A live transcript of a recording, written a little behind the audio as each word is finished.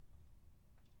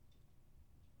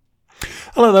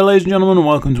Hello there, ladies and gentlemen, and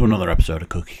welcome to another episode of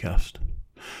CookieCast.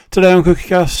 Today on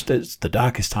CookieCast, it's the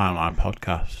Darkest Timeline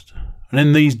podcast. And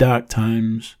in these dark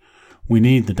times, we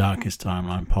need the Darkest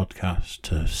Timeline podcast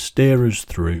to steer us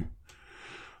through.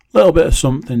 A little bit of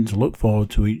something to look forward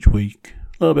to each week.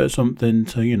 A little bit of something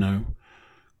to,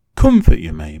 comfort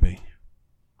you maybe.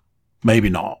 Maybe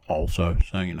not also,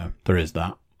 so, there is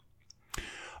that.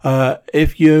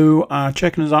 If you are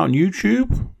checking us out on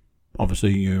YouTube,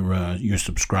 obviously you're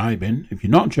subscribing. If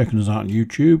you're not checking us out on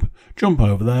YouTube, jump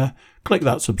over there, click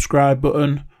that subscribe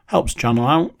button. Helps the channel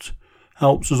out,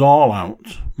 helps us all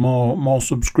out. More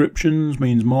subscriptions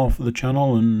means more for the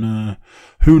channel, and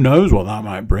who knows what that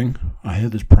might bring. I hear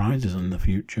there's prizes in the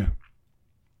future.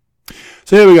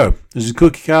 So here we go. This is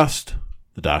CookieCast,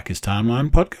 the Darkest Timeline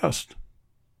podcast.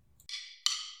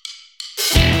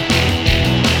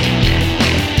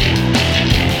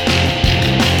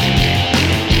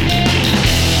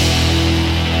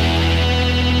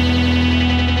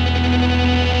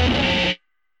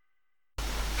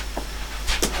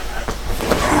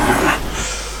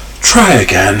 Try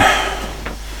again.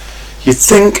 You'd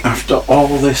think after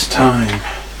all this time.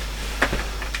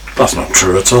 That's not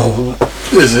true at all,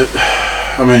 is it?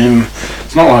 I mean,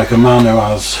 it's not like a man who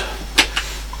has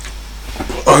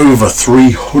over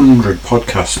 300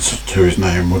 podcasts to his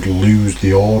name would lose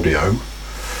the audio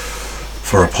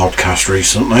for a podcast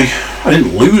recently. I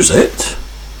didn't lose it.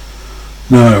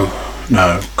 No,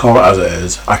 call it as it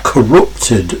is. I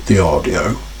corrupted the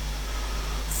audio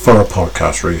for a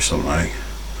podcast recently.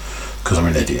 Because I'm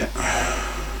an idiot.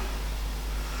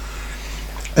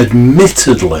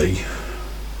 Admittedly,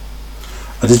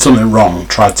 I did something wrong,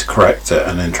 tried to correct it,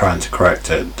 and in trying to correct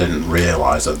it, didn't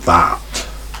realise that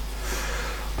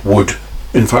would,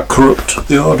 in fact, corrupt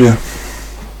the audio.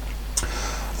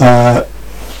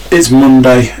 It's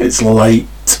Monday, it's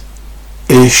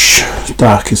late-ish,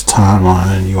 Darkest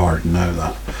Timeline, you already know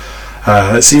that.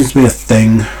 It seems to be a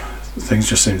thing. Things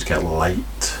just seem to get late.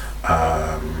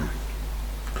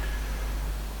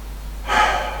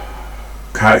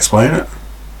 Can't explain it. I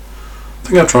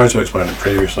think I've tried to explain it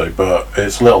previously, but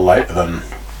it's a little later than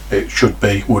it should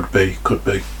be, would be, could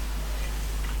be.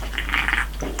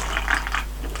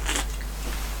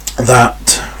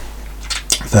 That,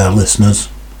 their listeners,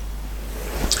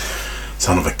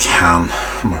 sound of a can,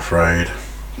 I'm afraid.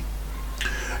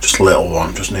 Just a little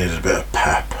one, just needed a bit of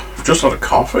pep. I've just had a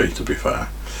coffee, to be fair.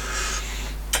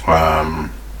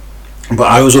 But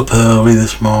I was up early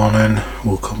this morning.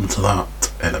 We'll come to that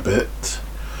in a bit.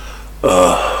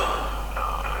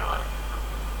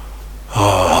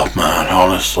 Oh man,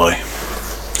 honestly.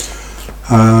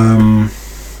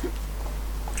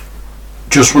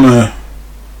 Just want to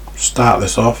start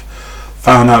this off.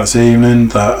 Found out this evening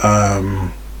that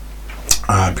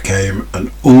I became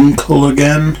an uncle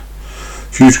again.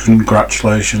 Huge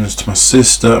congratulations to my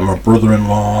sister and my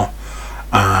brother-in-law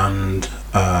and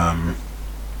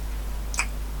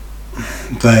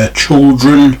their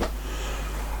children.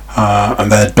 And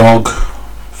their dog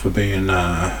for being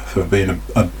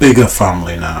a bigger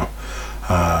family now.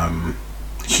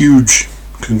 Huge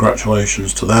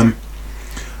congratulations to them.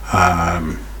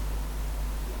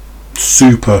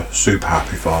 Super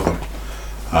happy for them.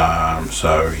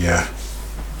 So yeah.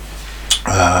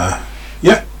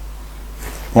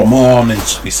 What more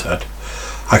needs to be said?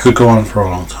 I could go on for a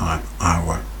long time. I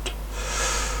won't.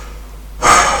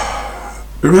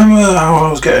 Remember how I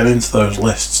was getting into those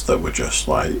lists that were just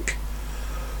like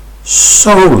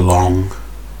so long,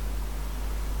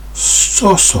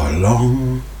 so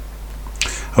long.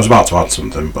 I was about to add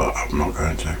something, but I'm not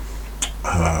going to,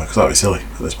 because that'd be silly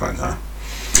at this point in time.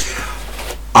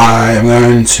 I am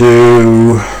going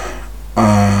to,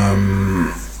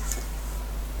 I'm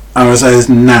going to say this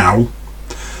now.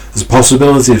 There's a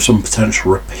possibility of some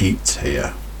potential repeats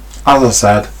here. As I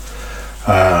said,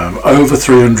 over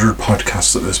 300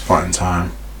 podcasts at this point in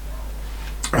time,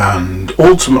 and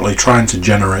ultimately trying to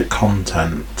generate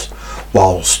content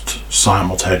whilst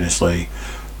simultaneously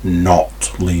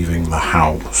not leaving the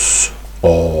house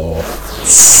or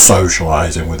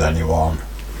socialising with anyone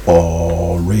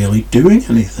or really doing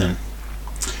anything.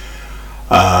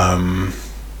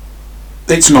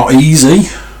 It's not easy.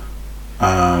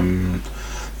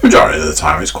 Majority of the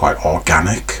time it's quite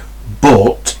organic,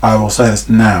 but I will say this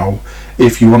now,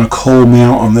 if you want to call me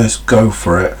out on this, go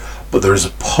for it, but there is a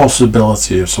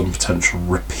possibility of some potential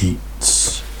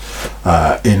repeats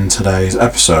in today's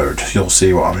episode. You'll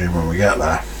see what I mean when we get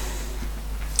there.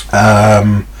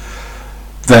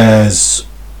 There's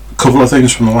a couple of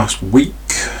things from the last week.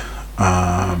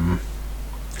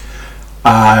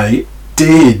 I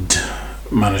did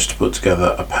manage to put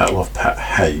together a Pet Love Pet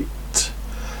Hate.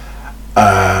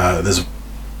 There's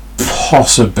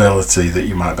possibility that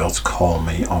you might be able to call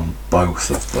me on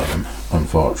both of them,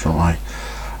 unfortunately.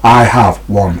 I have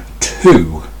 1,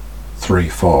 2, 3,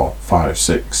 4, 5,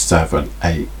 6, 7,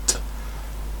 8,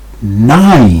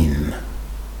 9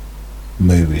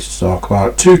 movies to talk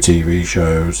about, 2 TV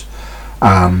shows,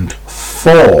 and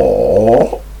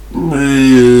 4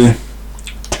 2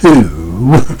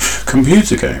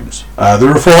 computer games. There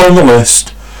are 4 on the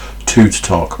list, 2 to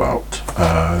talk about.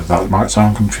 That might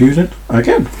sound confusing.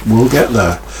 Again, we'll get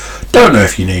there. Don't know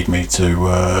if you need me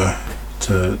to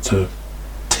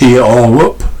tee it all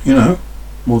up.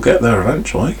 We'll get there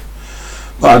eventually.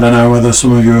 But I don't know whether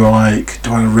some of you are like,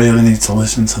 do I really need to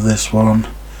listen to this one?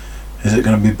 Is it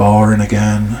going to be boring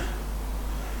again?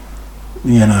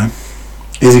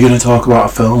 Is he going to talk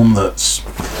about a film that's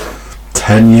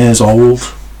 10 years old?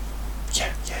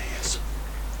 Yeah, he is.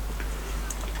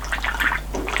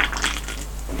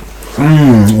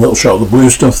 A little shot of the blue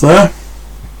stuff there.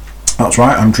 That's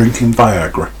right, I'm drinking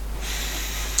Viagra.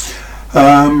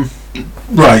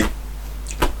 Right.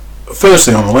 First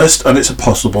thing on the list, and it's a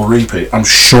possible repeat. I'm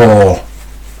sure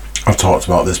I've talked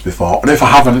about this before, and if I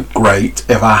haven't, great.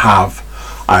 If I have,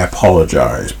 I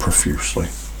apologise profusely.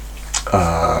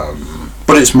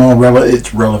 But it's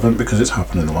it's relevant because it's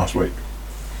happened in the last week.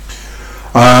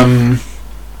 I'm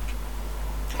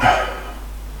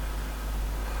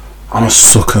a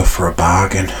sucker for a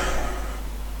bargain.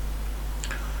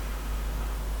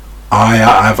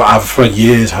 I've for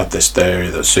years had this theory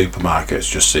that supermarkets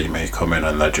just see me come in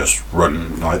and they just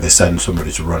run, like they send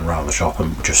somebody to run around the shop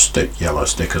and just stick yellow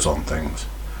stickers on things.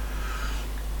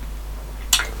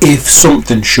 If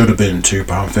something should have been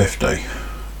 £2.50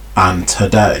 and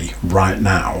today, right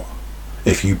now,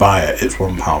 if you buy it, it's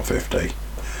 £1.50,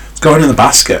 it's going in the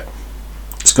basket,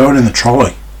 it's going in the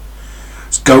trolley,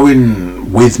 it's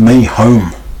going with me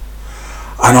home.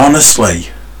 And honestly,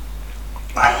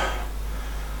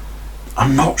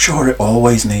 I'm not sure it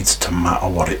always needs to matter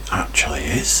what it actually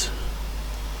is.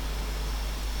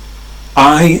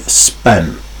 I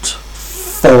spent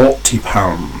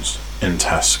 £40 in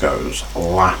Tesco's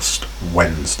last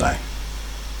Wednesday.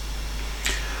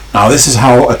 Now this is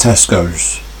how a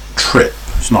Tesco's trip,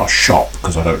 it's not a shop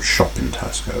because I don't shop in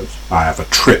Tesco's, I have a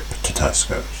trip to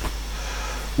Tesco's.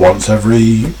 Once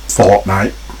every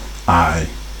fortnight I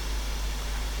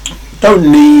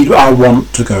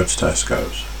want to go to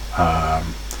Tesco's.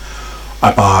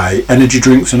 I buy energy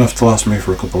drinks enough to last me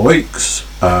for a couple of weeks.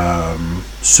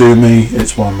 Sue me,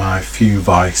 it's one of my few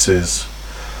vices.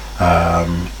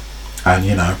 And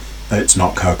it's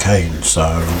not cocaine,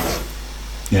 so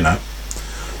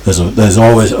there's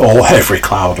always every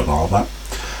cloud and all that.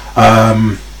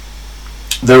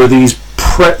 There are these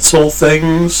pretzel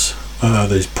things,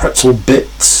 these pretzel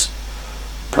bits,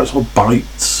 pretzel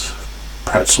bites,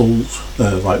 pretzels,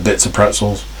 like bits of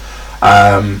pretzels.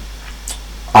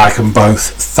 I can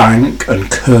both thank and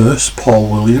curse Paul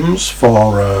Williams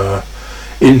for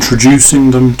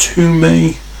introducing them to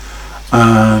me,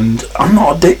 and I'm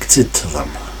not addicted to them.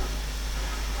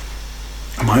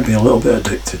 I might be a little bit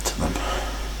addicted to them,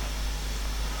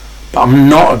 but I'm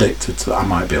not addicted to them. I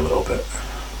might be a little bit.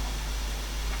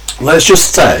 Let's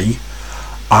just say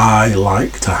I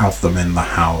like to have them in the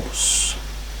house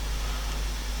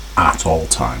at all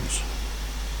times.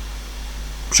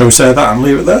 Shall we say that and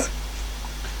leave it there?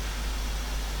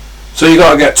 So you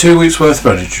got to get 2 weeks worth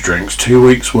of energy drinks, 2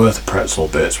 weeks worth of pretzel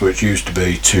bits, which used to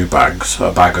be 2 bags,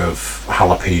 a bag of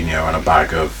jalapeno and a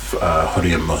bag of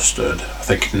honey and mustard. I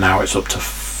think now it's up to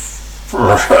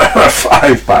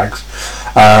 5 bags.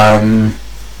 We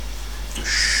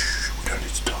don't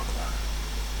need to talk about it.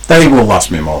 They will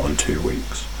last me more than 2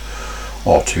 weeks,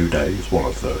 or 2 days, one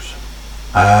of those.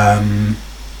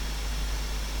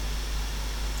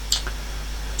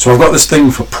 So I've got this thing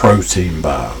for protein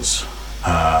bars.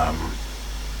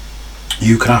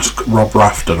 You can ask Rob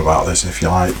Rafton about this if you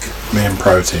like. Me and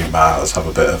protein bars have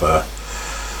a bit of a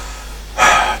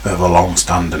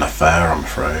long-standing affair, I'm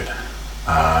afraid.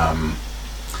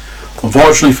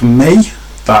 Unfortunately for me,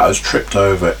 that has tripped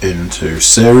over into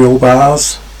cereal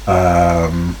bars,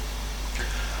 and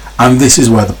this is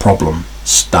where the problem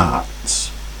starts.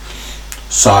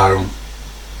 So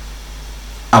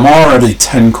I'm already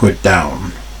 £10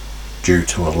 down due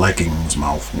to a leggings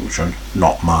malfunction,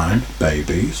 not mine,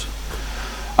 baby's.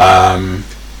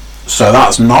 So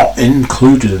that's not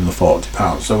included in the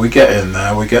 £40. So we get in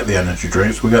there, we get the energy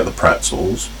drinks, we get the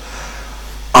pretzels.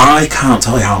 I can't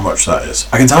tell you how much that is.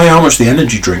 I can tell you how much the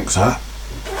energy drinks are.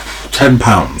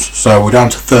 £10. So we're down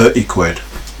to £30.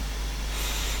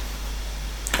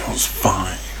 That's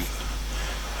 5.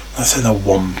 Let's say they're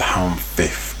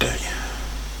 £1.50.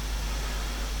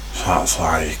 So that's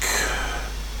like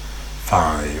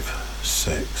 5,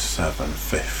 6, 7,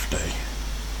 50.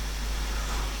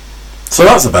 So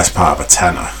that's the best part of a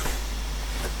tenner.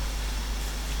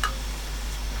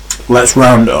 Let's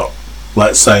round up.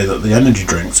 Let's say that the energy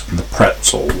drinks and the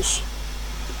pretzels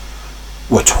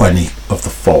were 20 of the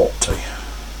 40.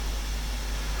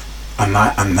 And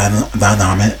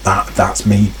that's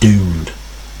me doomed.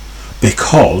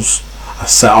 Because I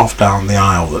set off down the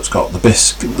aisle that's got the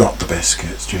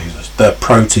the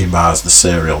protein bars, the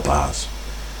cereal bars.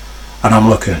 And I'm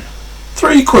looking,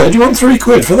 £3? You want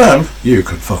 £3 for them? You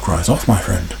can fuck right off, my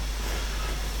friend.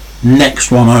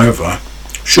 Next one over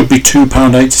should be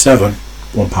 £2.87,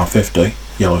 £1.50,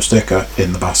 yellow sticker,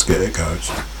 in the basket it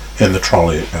goes. In the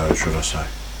trolley it goes, should I say.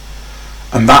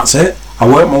 And that's it. I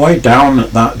worked my way down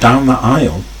that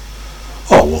aisle.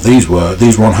 Oh, well, these were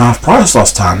on half price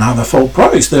last time, now they're full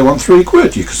price, they want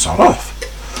 £3, you can sod off.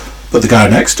 But the guy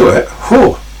next to it,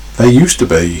 they used to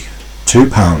be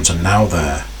 £2 and now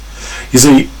they're... You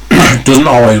see, it doesn't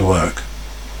always work.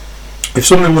 If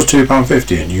something was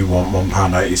 £2.50 and you want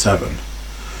 £1.87,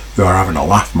 you are having a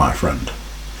laugh, my friend.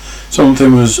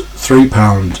 Something was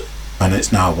 £3 and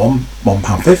it's now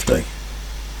 £1.50.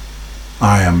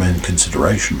 I am in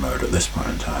consideration mode at this point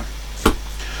in time.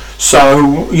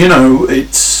 So, you know,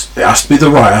 it has to be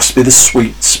the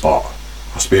sweet spot.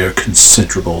 It has to be a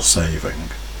considerable saving.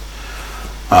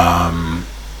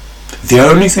 The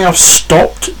only thing I've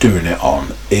stopped doing it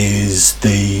on is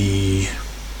the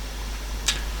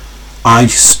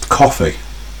iced coffee.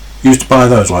 Used to buy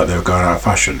those like they were going out of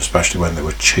fashion, especially when they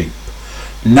were cheap.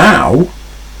 Now,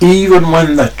 even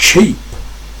when they're cheap,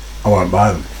 I won't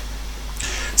buy them.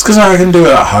 It's because I can do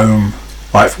it at home.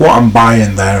 Like, for what I'm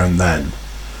buying there and then,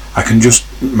 I can just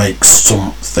make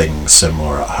something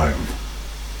similar at home.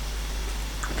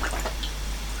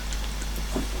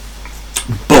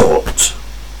 But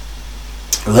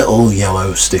little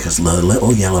yellow stickers,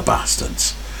 little yellow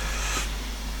bastards,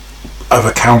 I've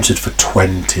accounted for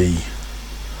 £20.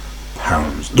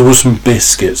 There were some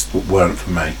biscuits that weren't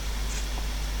for me.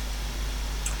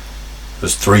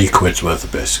 There's £3 worth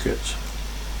of biscuits.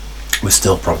 We're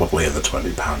still probably in the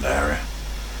 £20 area.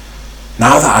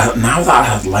 Now that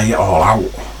I lay it all out,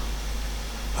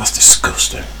 that's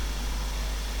disgusting.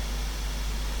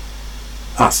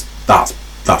 That's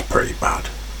pretty bad.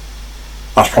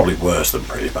 That's probably worse than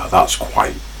pretty bad. That's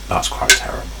quite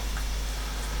terrible.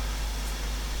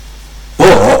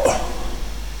 But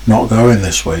not going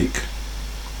this week.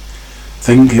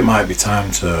 Think it might be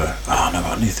time to. Oh no,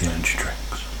 I need the energy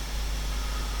drinks.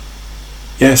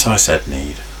 Yes, I said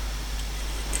need.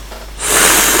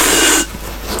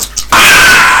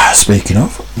 Speaking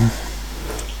of,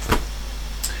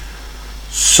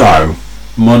 so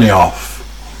money off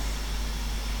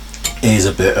is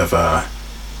a bit of a.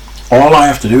 All I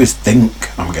have to do is think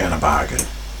I'm getting a bargain.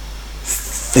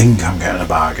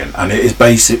 And it is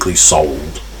basically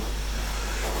sold.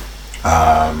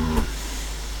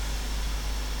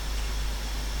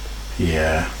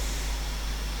 Yeah.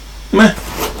 Meh.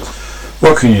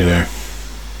 What can you do?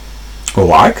 Well,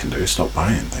 what I can do is stop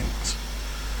buying things.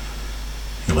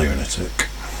 You lunatic.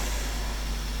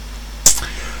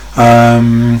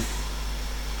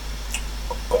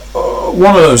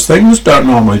 One of those things, don't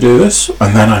normally do this,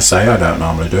 and then I say I don't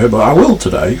normally do it, but I will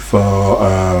today for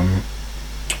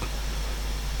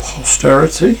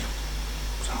posterity.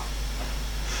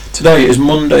 Today is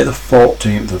Monday the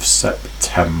 14th of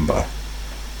September.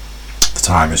 The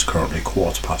time is currently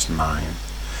 9:15.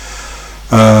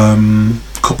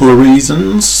 Couple of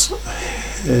reasons.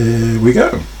 Here we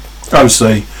go.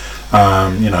 Obviously,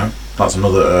 that's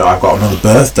another. I've got another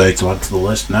birthday to add to the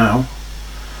list now.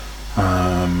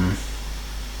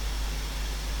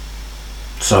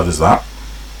 So there's that.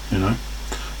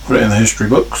 Put it in the history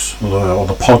books, or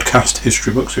the podcast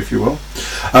history books, if you will.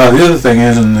 The other thing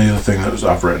is, and the other thing that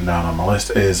I've written down on my list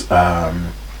is,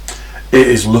 it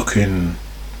is looking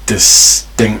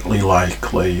distinctly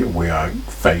likely we are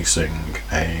facing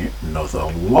another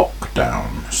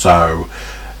lockdown. So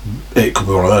it could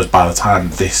be one of those, by the time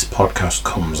this podcast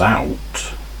comes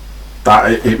out,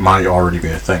 that it might already be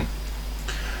a thing.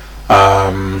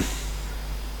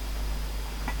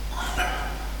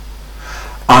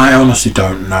 I honestly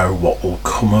don't know what will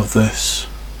come of this.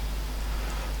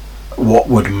 What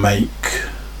would make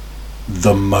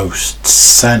the most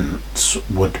sense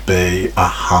would be a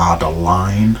harder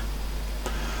line.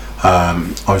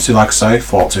 Obviously, like I say,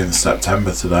 14th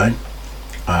September today.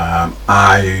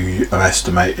 I am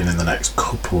estimating in the next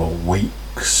couple of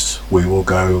weeks we will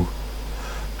go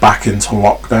back into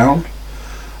lockdown.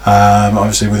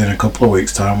 Obviously, within a couple of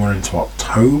weeks' time, we're into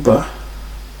October.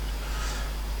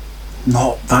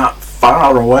 Not that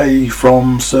far away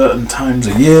from certain times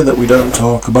of year that we don't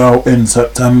talk about in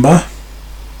September.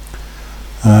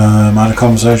 I had a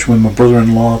conversation with my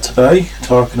brother-in-law today,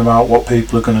 talking about what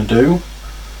people are going to do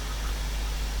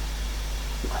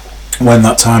when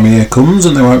that time of year comes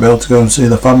and they won't be able to go and see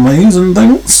their families and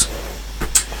things.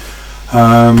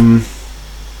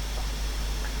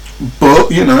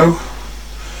 But, you know,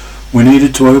 we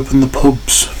needed to open the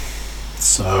pubs.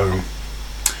 So,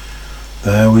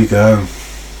 there we go.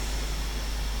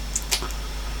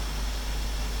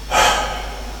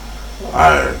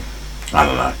 I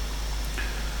don't know.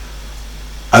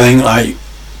 I think, like,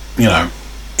 you know,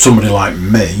 somebody like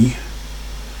me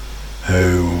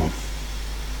who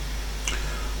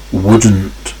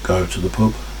wouldn't go to the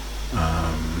pub,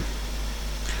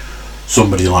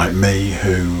 somebody like me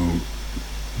who,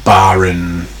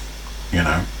 barring, you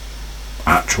know,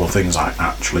 actual things I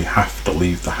actually have to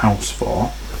leave the house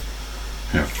for,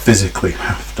 you know, physically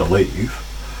have to leave,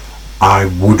 I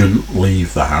wouldn't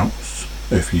leave the house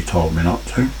if you told me not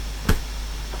to.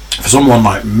 For someone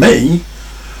like me,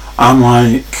 I'm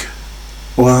like,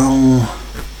 well,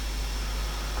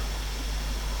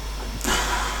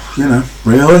 you know,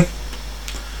 really?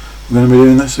 We're going to be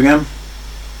doing this again?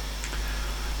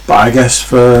 But I guess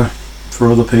for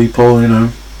other people, you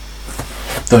know,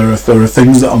 there are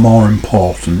things that are more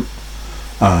important,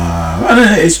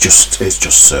 and it's just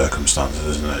circumstances,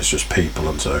 isn't it? It's just people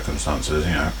and circumstances.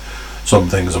 You know, some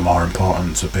things are more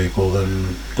important to people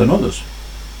than others.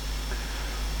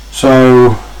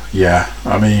 So yeah,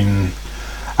 I mean,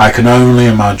 I can only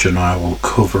imagine I will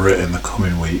cover it in the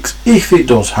coming weeks if it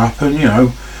does happen. You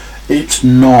know, it's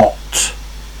not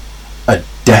a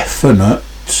definite.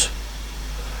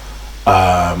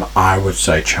 I would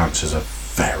say chances are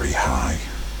very high.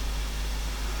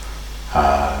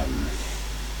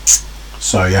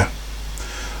 So yeah,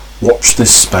 watch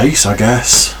this space, I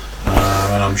guess,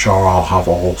 and I'm sure I'll have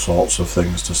all sorts of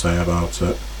things to say about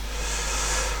it.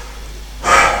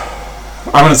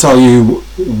 I'm going to tell you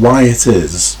why it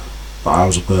is that I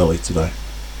was up early today.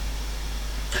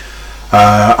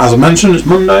 As I mentioned, it's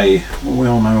Monday. We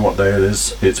all know what day it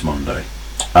is. It's Monday.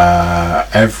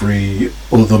 Every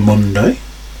other Monday,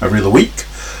 every other week,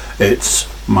 it's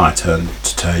my turn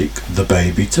to take the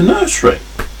baby to nursery.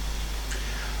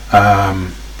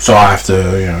 So I have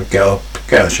to, you know, get up,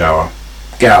 get in the shower,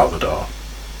 get out the door,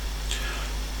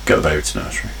 get the baby to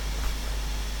nursery.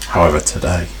 However,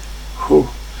 today,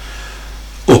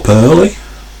 up early,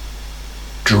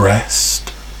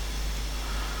 dressed,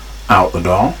 out the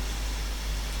door.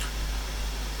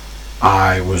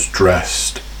 I was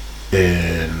dressed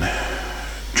in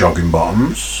jogging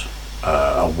bottoms,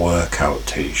 a workout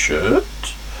t-shirt,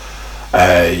 what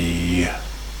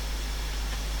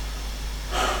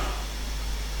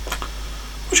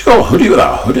do you call a hoodie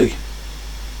without a hoodie?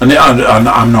 And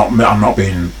I'm not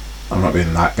being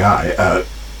that guy.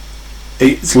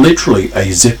 It's literally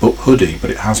a zip-up hoodie, but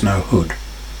it has no hood.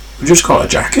 We just call it a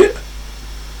jacket.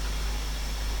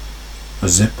 A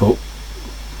zip-up.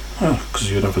 Oh,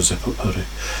 because you'd have a zip-up hoodie.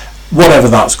 Whatever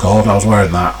that's called, I was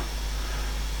wearing that.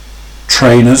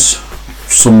 Trainers.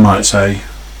 Some might say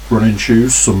running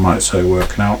shoes. Some might say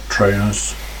working out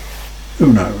trainers.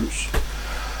 Who knows?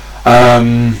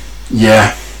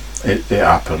 Yeah, it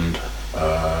happened.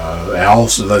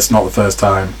 That's not the first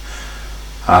time,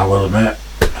 I will admit.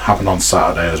 Happened on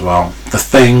Saturday as well. The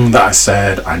thing that I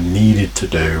said I needed to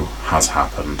do has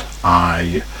happened.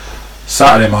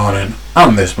 Saturday morning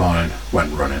and this morning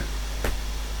went running.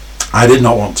 I did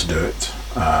not want to do it.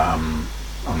 I'm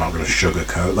not going to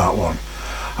sugarcoat that one.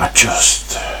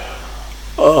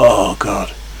 Oh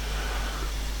God.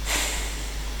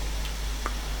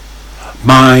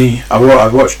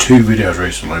 I've watched two videos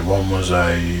recently. One was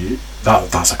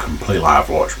that's a complete lie. I've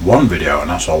watched one video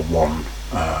and I saw one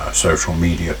social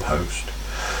media post.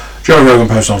 Joe Rogan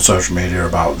posted on social media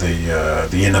about the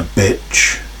inner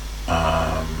bitch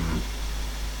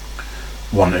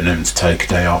wanting him to take a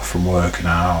day off from working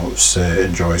out, sit,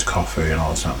 enjoy his coffee and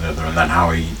all this and the other, and then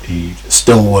how he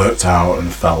still worked out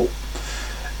and felt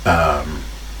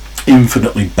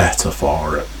infinitely better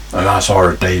for it. And I saw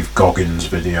a Dave Goggins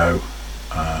video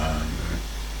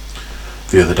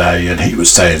the other day, and he was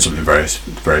saying something very,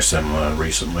 very similar.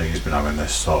 Recently, he's been having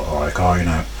this sort of like, oh, you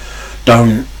know,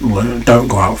 don't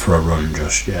go out for a run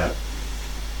just yet.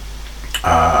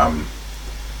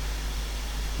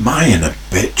 My inner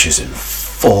bitch is in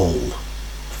full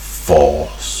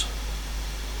force,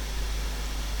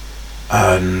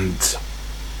 and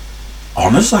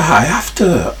honestly, I have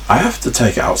to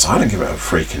take it outside and give it a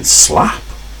freaking slap.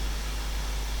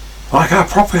 Like, I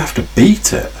probably have to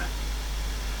beat it.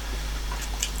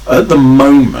 At the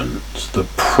moment, the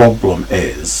problem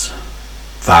is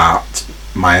that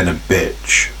my inner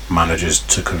bitch manages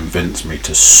to convince me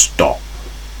to stop,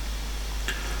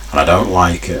 and I don't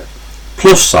like it.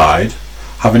 Plus side,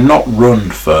 having not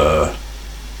run for,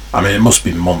 I mean, it must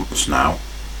be months now.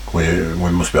 We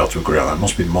must be able to agree on that. It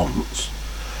must be months.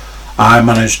 I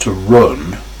managed to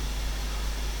run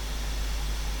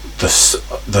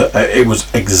it was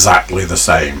exactly the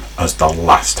same as the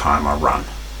last time I ran.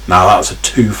 Now that's a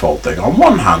twofold thing. On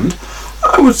one hand,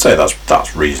 I would say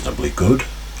that's reasonably good.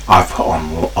 I've put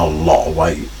on a lot of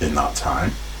weight in that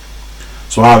time,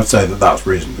 so I would say that that's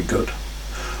reasonably good.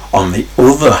 On the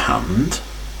other hand,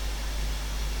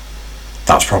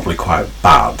 that's probably quite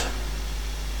bad.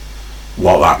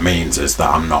 What that means is that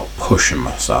I'm not pushing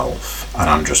myself, and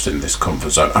I'm just in this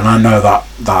comfort zone. And I know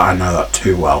that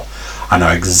too well. I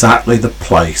know exactly the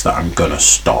place that I'm gonna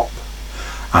stop.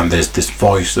 And there's this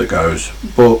voice that goes,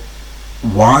 "But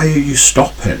why are you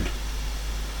stopping?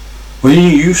 When you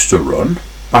used to run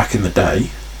back in the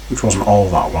day, which wasn't all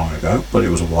that long ago, but it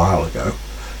was a while ago,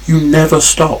 you never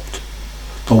stopped.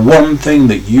 The one thing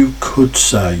that you could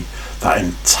say that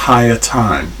entire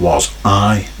time was,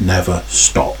 I never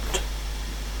stopped."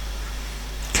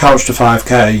 Couch to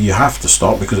 5k, you have to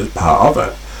stop because it's part of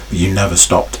it, but you never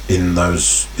stopped in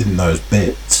those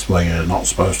bits where you're not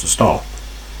supposed to stop.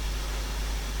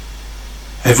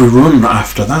 Every run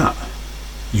after that,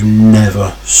 you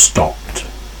never stopped.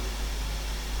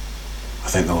 I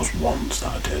think there was once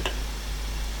that I did.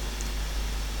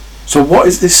 So what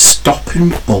is this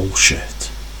stopping bullshit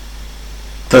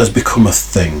that has become a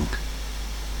thing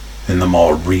in the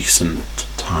more recent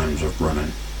times of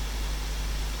running?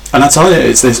 And I tell you,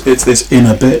 it's this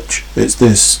inner bitch. It's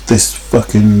this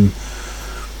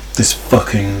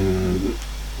fucking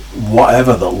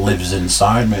whatever that lives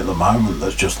inside me at the moment.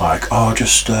 That's just like, oh,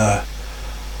 just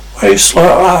wait,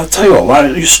 slow. I'll tell you what. Why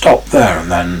don't you stop there, and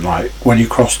then like when you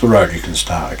cross the road, you can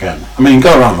start again. I mean,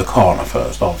 go around the corner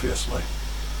first, obviously.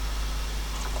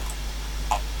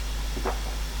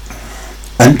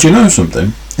 And do you know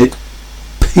something? It's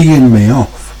peeing me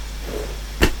off.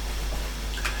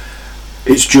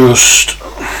 It's just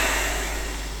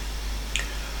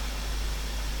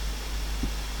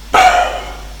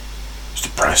it's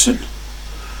depressing,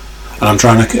 and I'm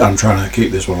trying to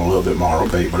keep this one a little bit more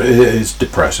upbeat, but it is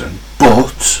depressing.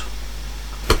 But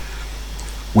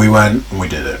we went and we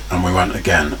did it, and we went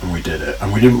again and we did it,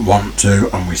 and we didn't want to,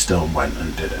 and we still went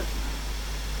and did it.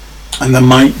 And there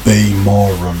might be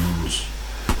more runs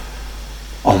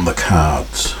on the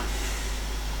cards,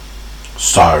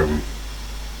 so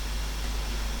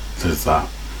there's that.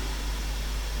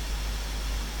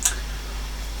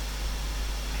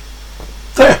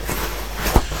 There.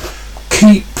 I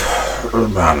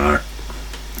don't know.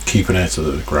 Keeping it to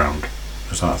the ground.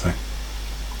 Is that a thing?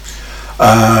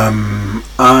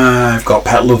 I've got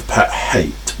pet love, pet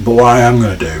hate. But what I am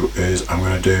going to do is I'm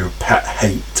going to do pet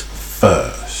hate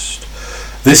first.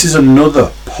 This is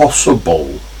another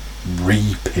possible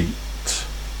repeat.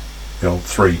 The old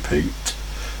three-peat.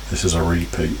 This is a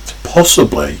repeat.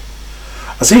 Possibly.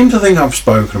 I seem to think I've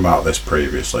spoken about this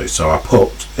previously, so I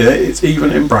put it's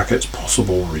even in brackets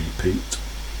possible repeat.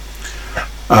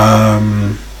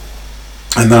 And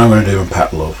then I'm going to do a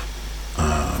pet love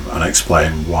and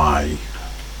explain why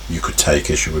you could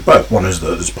take issue with both. One is that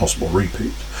there's possible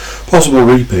repeat. Possible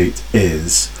repeat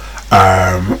is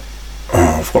I've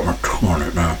got my tongue on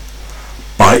it now.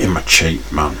 Biting my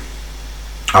cheek, man.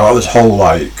 I got this whole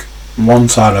like one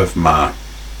side of my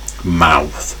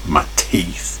mouth, my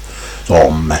teeth. It's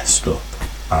all messed up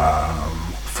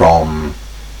from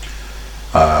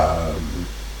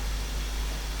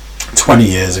 20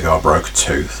 years ago. I broke a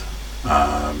tooth,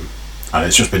 and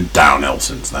it's just been downhill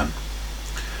since then.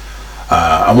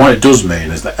 And what it does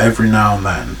mean is that every now and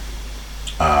then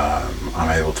I'm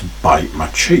able to bite my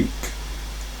cheek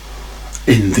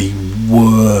in the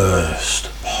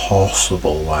worst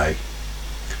possible way.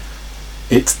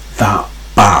 It's that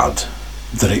bad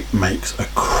that it makes a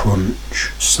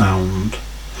crunch sound.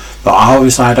 But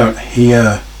obviously I don't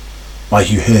hear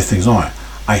like you hear things on it.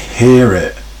 I hear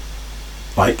it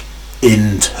like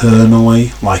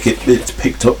internally, like it's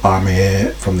picked up by my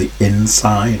ear from the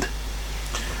inside,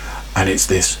 and it's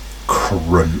this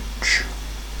crunch,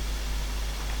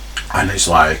 and it's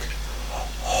like,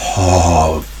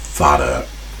 oh, that hurt.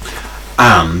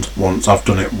 And once I've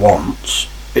done it once,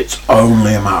 it's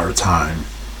only a matter of time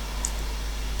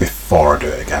before I do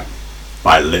it again.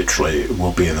 Like literally it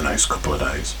will be in the next couple of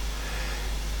days.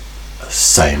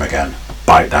 Same again.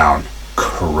 Bite down,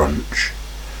 crunch,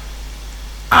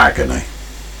 agony.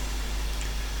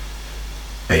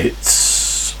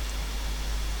 It's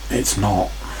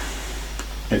not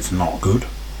good.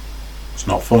 It's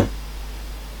not fun.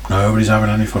 Nobody's having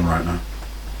any fun right now.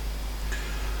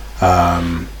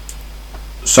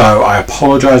 So I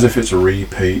apologise if it's a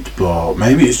repeat, but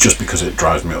maybe it's just because it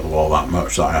drives me up the wall that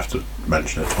much that I have to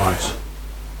mention it twice.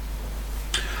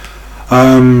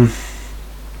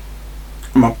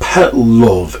 My pet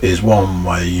love is one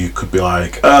where you could be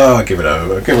like, oh, give it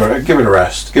over, give it a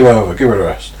rest, give it a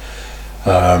rest.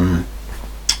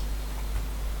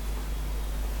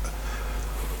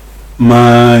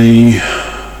 My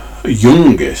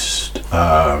youngest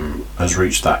has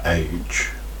reached that age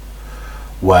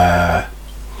where,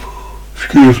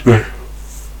 excuse me,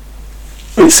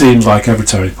 it seems like every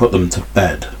time you put them to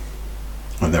bed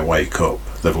and they wake up,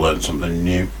 they've learned something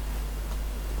new.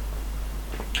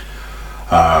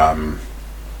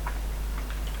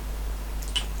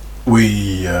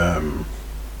 We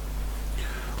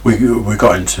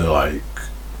got into like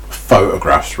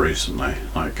photographs recently,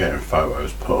 like getting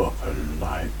photos put up and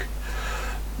like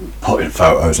putting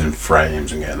photos in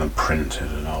frames and getting them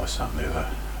printed and all this that and the other.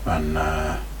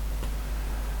 And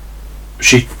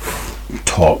she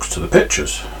talks to the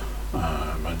pictures,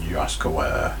 and you ask her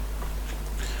where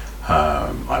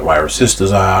her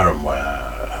sisters are and where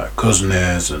her cousin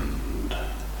is, and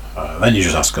then you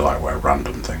just ask her like where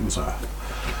random things are.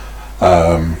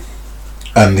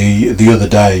 And the other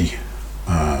day,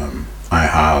 I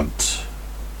had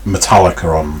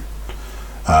Metallica on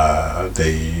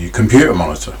the computer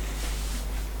monitor,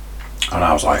 and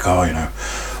I was like, oh, you know,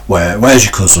 where's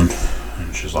your cousin?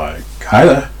 And she's like, hi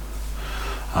there.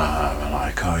 And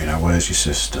like, oh, you know, where's your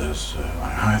sisters?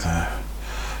 Like, hi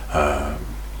there.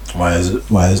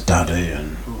 Where's Daddy?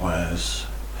 And I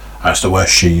asked her where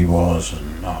she was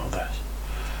and all this.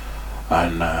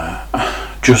 And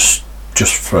just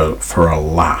for a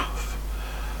laugh,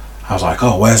 I was like,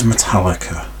 oh, where's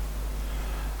Metallica?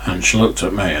 And she looked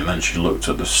at me, and then she looked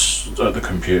at the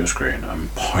computer screen and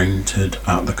pointed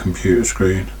at the computer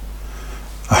screen.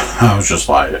 I just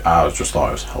thought it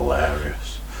was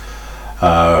hilarious.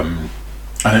 And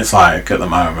it's like, at the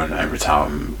moment, every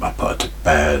time I put her to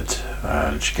bed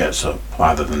and she gets up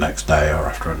either the next day or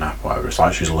after a nap or whatever, it's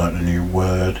like she's learnt a new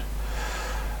word.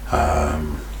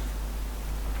 And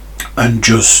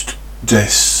just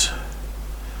this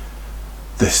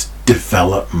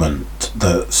development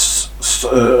that's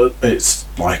it's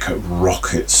like at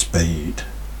rocket speed.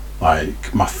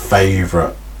 Like, my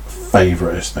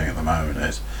favouriteest thing at the moment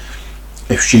is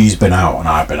if she's been out and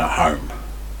I've been at home,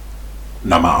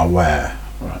 no matter where,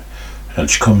 right, and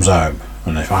she comes home,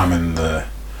 and if I'm in the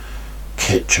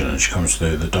kitchen and she comes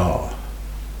through the door,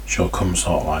 she'll come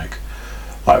sort of like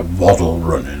waddle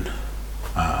running,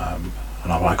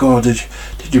 and I'm like, oh, did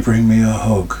you bring me a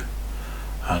hug?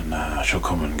 And she'll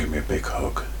come and give me a big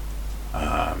hug.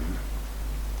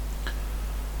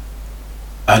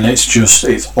 And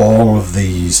it's all of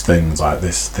these things, like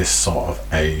this sort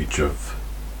of age of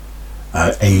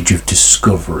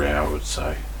discovery, I would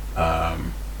say.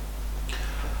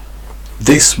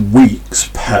 This week's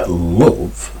pet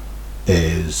love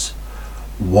is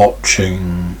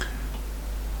watching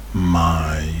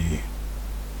my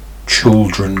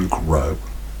children grow.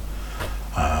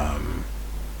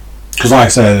 Because like I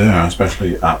said, you know,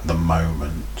 especially at the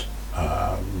moment,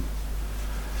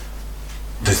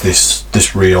 there's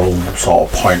this real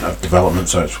sort of point of development,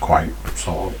 so it's quite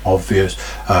sort of obvious.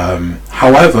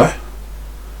 However,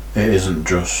 it isn't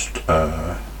just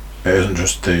the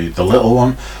little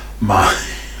one. My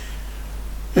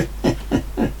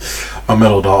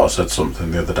middle daughter said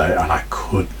something the other day, and I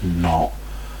could not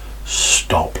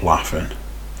stop laughing.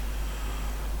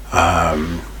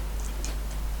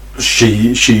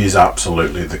 She is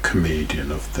absolutely the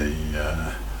comedian of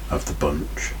the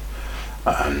bunch,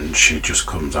 and she just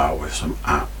comes out with some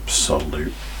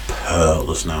absolute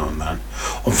pearls now and then.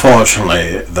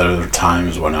 Unfortunately, there are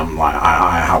times when I'm like,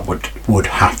 I would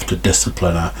have to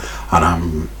discipline her, and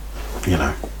I'm, you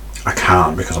know, I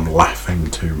can't because I'm laughing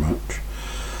too much.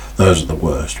 Those are the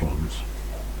worst ones.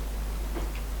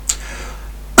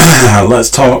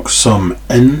 Let's talk some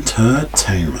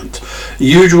entertainment. The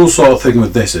usual sort of thing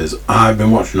with this is I've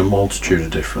been watching a multitude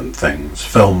of different things,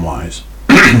 film-wise.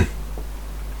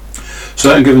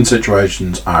 Certain given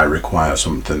situations, I require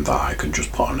something that I can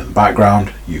just put on in the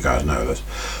background. You guys know this.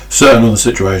 Certain other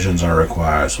situations, I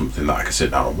require something that I can sit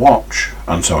down and watch,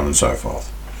 and so on and so forth.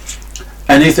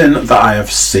 Anything that I have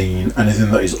seen,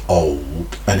 anything that is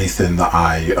old, anything that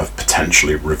I have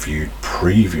potentially reviewed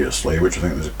previously, which I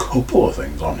think there's a couple of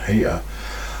things on here,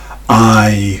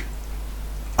 I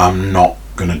am not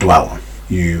going to dwell on.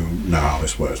 You know how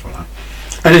this works, when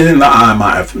anything that I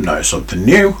might have noticed something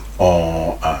new,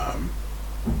 or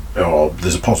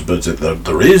there's a possibility that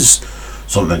there is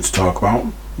something to talk about,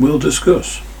 we'll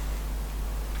discuss.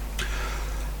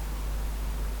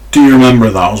 Do you remember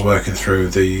that I was working through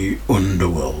the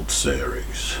Underworld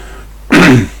series?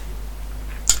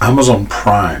 Amazon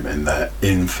Prime, in their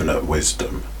infinite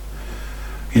wisdom,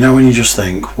 you know, when you just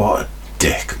think, what a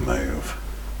dick move.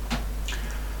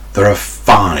 There are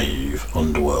 5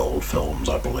 Underworld films,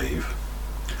 I believe.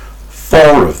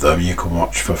 4 of them you can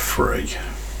watch for free.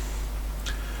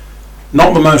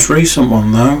 Not the most recent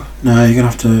one though. No, you're gonna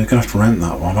have to rent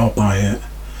that one or buy it.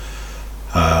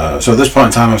 So at this point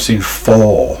in time, I've seen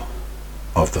 4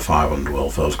 of the 5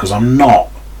 Underworld films because I'm not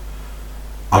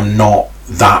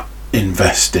that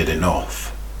invested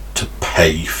enough to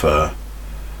pay for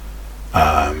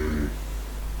the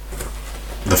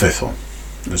 5th one.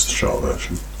 Is the short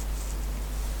version.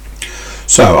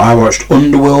 So I watched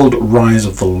Underworld: Rise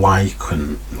of the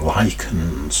Lycans.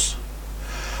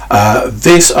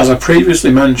 This, as I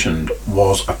previously mentioned,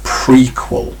 was a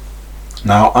prequel.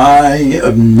 Now, I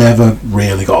have never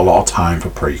really got a lot of time for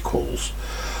prequels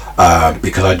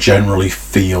because I generally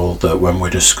feel that when we're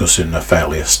discussing a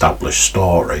fairly established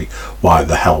story, why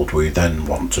the hell do we then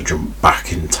want to jump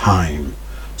back in time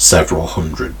several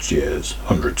hundreds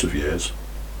of years?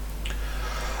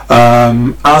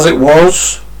 As it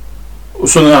was,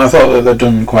 something that I thought that they'd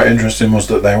done quite interesting was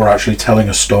that they were actually telling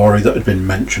a story that had been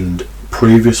mentioned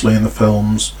previously in the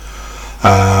films.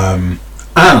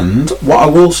 And what I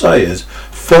will say is,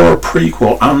 for a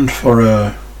prequel and for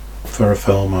a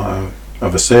film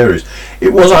of a series,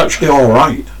 it was actually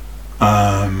alright.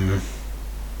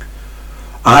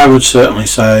 I would certainly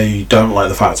say don't let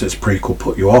the fact it's a prequel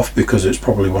put you off, because it's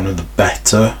probably one of the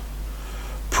better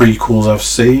prequels I've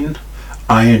seen.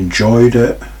 I enjoyed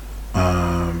it.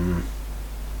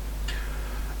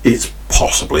 It's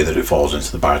possibly that it falls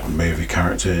into the bad movie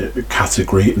character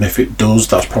category, and if it does,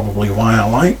 that's probably why I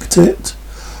liked it.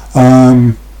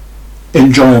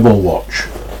 Enjoyable watch.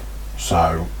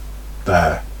 So,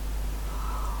 there.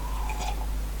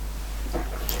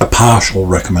 A partial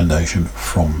recommendation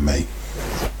from me.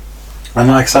 And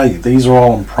like I say, these are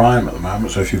all on Prime at the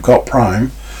moment, so if you've got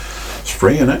Prime, it's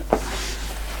free, innit?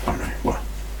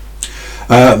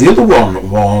 The other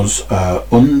one was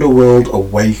Underworld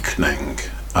Awakening.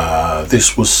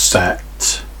 This was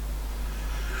set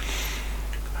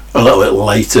a little bit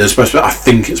later. I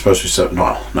think it's supposed to be set.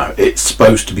 No, it's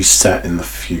supposed to be set in the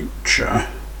future,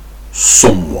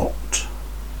 somewhat.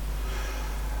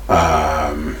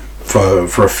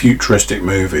 For a futuristic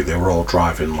movie, they were all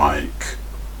driving like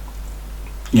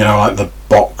the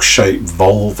box-shaped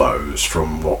Volvos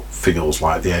from what feels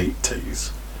like the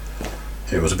 80s.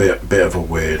 It was a bit of a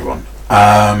weird one.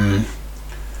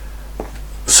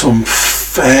 Some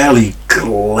fairly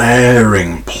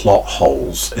glaring plot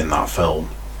holes in that film.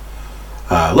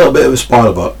 A little bit of a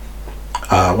spoiler, but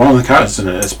one of the characters in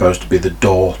it is supposed to be the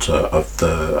daughter of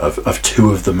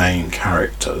 2 of the main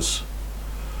characters.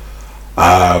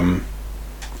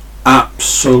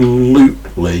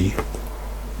 Absolutely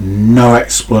no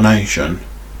explanation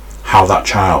how that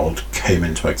child came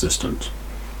into existence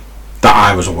that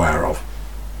I was aware of.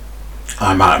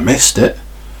 I might have missed it,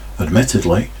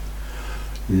 admittedly.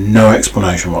 No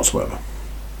explanation whatsoever,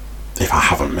 if I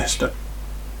haven't missed it.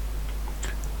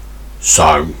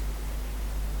 So,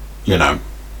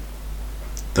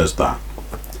 there's that.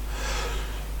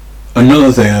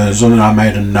 Another thing is something I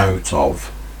made a note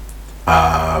of.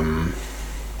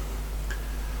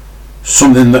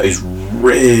 Something that is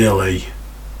really,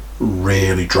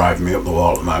 really driving me up the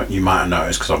wall at the moment. You might have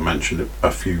noticed because I've mentioned it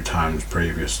a few times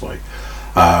previously.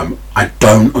 I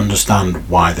don't understand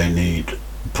why they need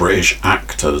British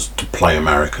actors to play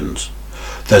Americans.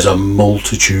 There's a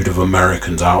multitude of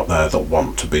Americans out there that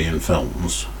want to be in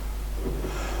films.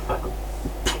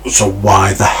 So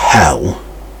why the hell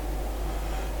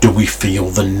do we feel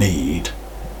the need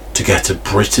to get a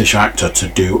British actor to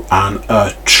do an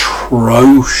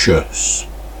atrocious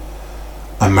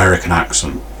American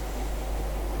accent?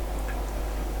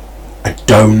 I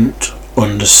don't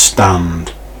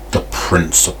understand the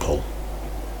principle.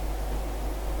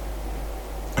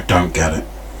 I don't get it.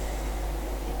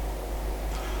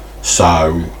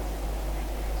 So,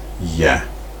 yeah.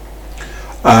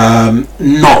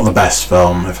 Not the best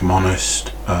film, if I'm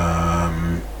honest.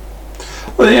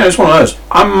 It's one of those.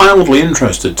 I'm mildly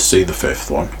interested to see the 5th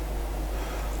one,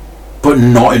 but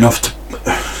not enough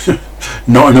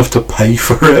to pay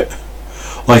for it.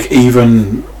 Like,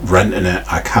 even renting it,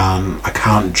 I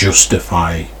can't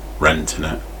justify renting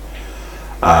it.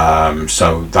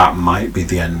 So that might be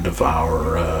the end of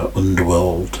our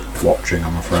Underworld watching,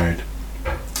 I'm afraid.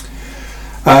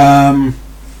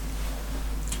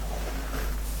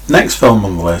 Next film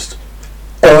on the list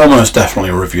almost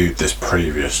definitely reviewed this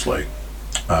previously,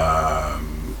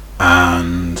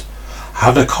 and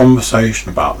had a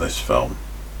conversation about this film,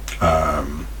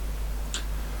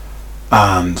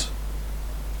 and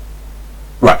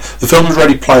right, the film is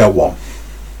Ready Player One.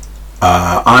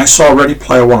 I saw Ready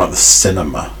Player One at the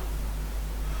cinema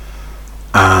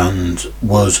and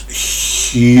was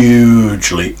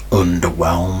hugely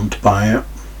underwhelmed by it.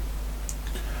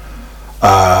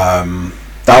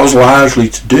 That was largely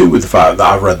to do with the fact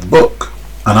that I've read the book,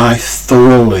 and I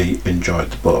thoroughly enjoyed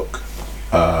the book.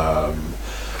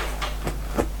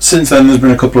 Since then, there's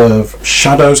been a couple of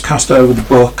shadows cast over the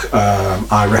book.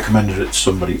 I recommended it to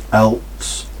somebody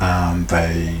else, and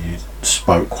they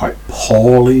spoke quite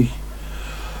poorly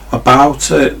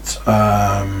about it,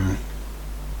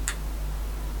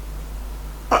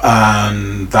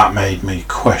 and that made me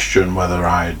question whether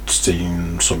I'd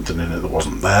seen something in it that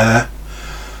wasn't there.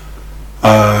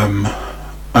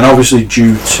 And obviously,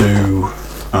 due to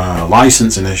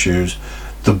licensing issues,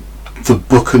 the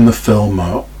book and the film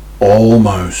are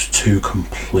almost two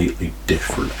completely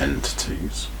different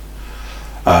entities.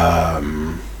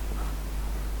 And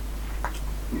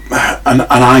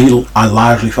I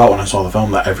largely felt when I saw the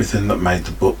film that everything that made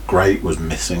the book great was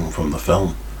missing from the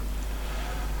film.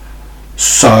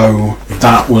 So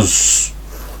that was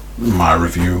my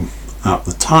review at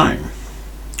the time.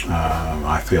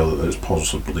 I feel that it's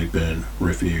possibly been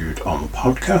reviewed on the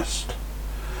podcast,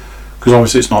 because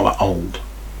obviously it's not that old.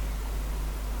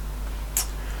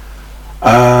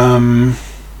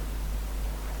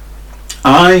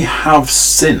 I have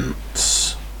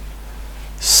since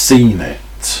seen it,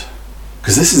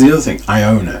 because this is the other thing, I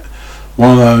own it.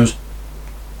 One of those,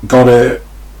 got it,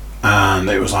 and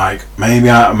it was like, maybe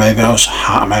I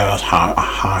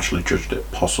harshly judged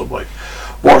it, possibly.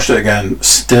 Watched it again,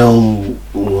 still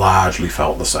largely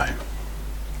felt the same.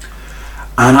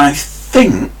 And I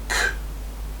think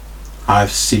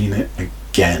I've seen it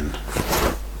again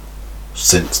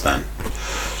since then.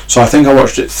 So I think I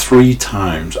watched it 3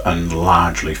 times and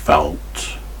largely felt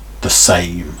the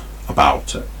same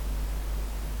about it.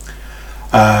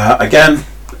 Again,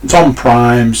 it's on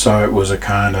Prime, so it was a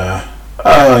kind of,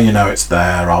 it's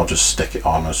there, I'll just stick it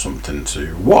on as something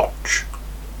to watch.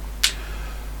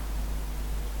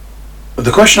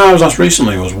 The question I was asked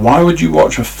recently was, why would you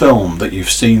watch a film that you've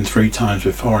seen 3 times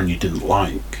before and you didn't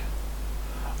like?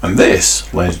 And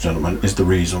this, ladies and gentlemen, is the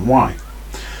reason why.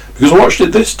 Because I watched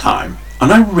it this time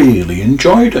and I really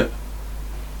enjoyed it.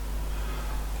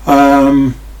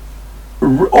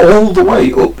 All the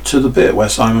way up to the bit where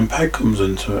Simon Pegg comes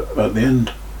into it at the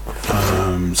end.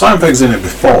 Simon Pegg's in it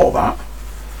before that,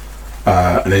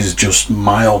 and is just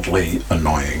mildly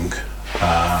annoying.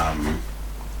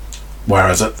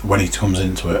 Whereas when he comes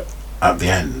into it at the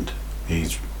end,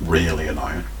 he's really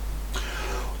annoying.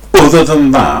 Other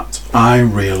than that, I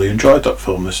really enjoyed that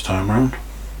film this time around.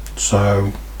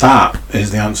 So that is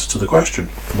the answer to the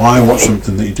question. Why watch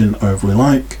something that you didn't overly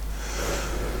like?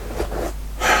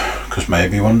 Because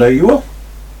maybe one day you will.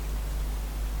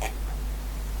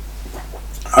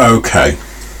 Okay,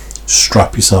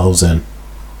 strap yourselves in.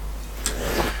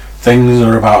 Things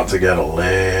are about to get a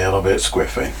little bit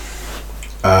squiffy.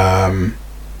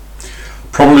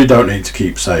 Probably don't need to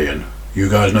keep saying, you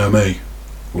guys know me,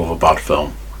 love a bad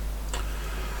film.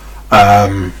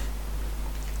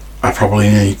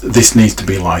 This needs to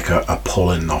be like a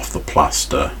pulling off the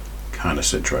plaster kind of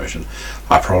situation.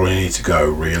 I probably need to go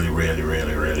really, really,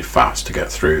 really, really fast to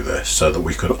get through this so that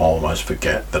we could almost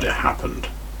forget that it happened.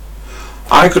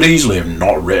 I could easily have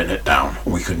not written it down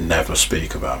and we could never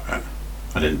speak about it.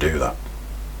 I didn't do that.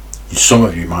 Some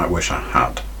of you might wish I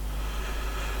had.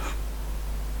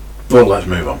 But let's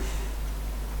move on.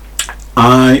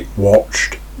 I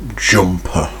watched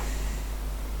Jumper.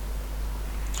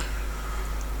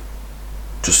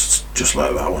 Just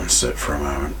let that one sit for a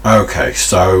moment. Okay,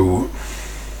 so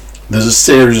there's a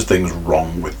series of things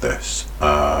wrong with this.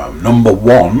 Number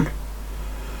 1,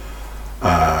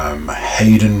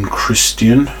 Hayden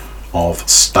Christensen of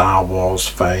Star Wars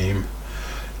fame.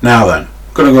 Now then,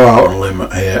 I'm going to go out on a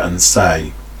limb here and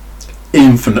say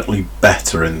infinitely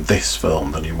better in this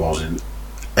film than he was in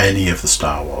any of the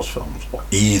Star Wars films, or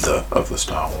either of the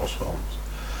Star Wars films.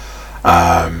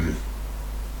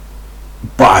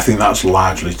 But I think that's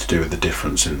largely to do with the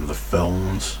difference in the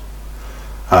films.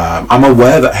 I'm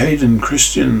aware that Hayden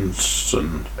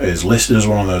Christensen is listed as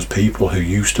one of those people who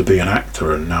used to be an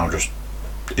actor and now just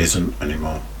isn't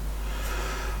anymore.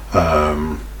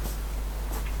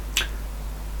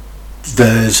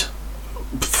 There's,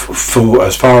 for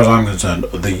as far as I'm concerned,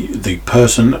 the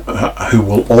person who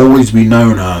will always be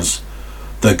known as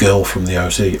the girl from the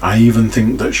OC. I even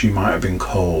think that she might have been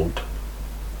called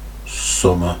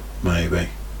Summer, maybe,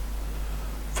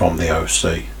 from the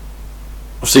OC.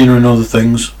 I've seen her in other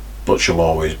things, but she'll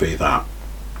always be that.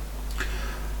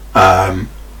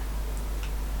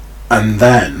 And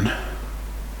then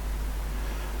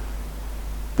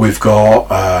we've got,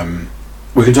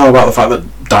 we can talk about the fact that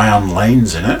Diane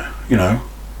Lane's in it, you know.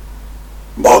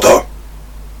 Mother,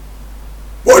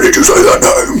 why did you say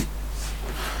that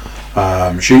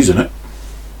name? She's in it.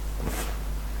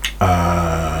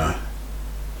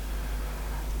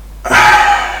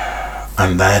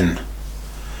 And then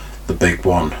the big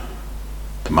one,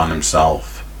 the man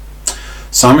himself,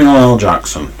 Samuel L.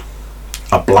 Jackson,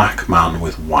 a black man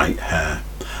with white hair.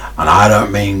 And I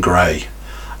don't mean grey,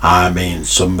 I mean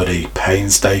somebody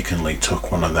painstakingly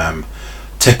took one of them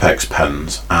Tipp-Ex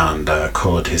pens and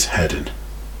coloured his head in.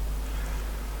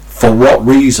 For what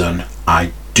reason,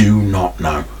 I do not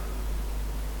know.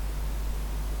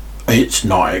 It's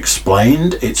not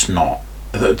explained, it's not,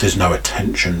 there's no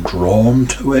attention drawn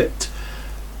to it,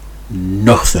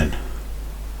 nothing.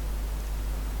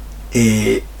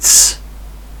 It's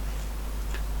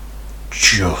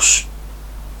just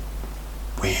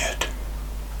weird.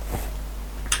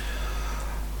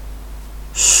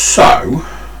 So,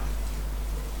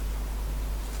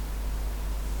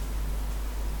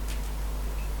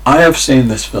 I have seen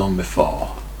this film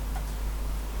before.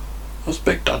 That's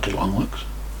Big Daddy Longlegs.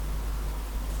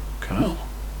 Hell.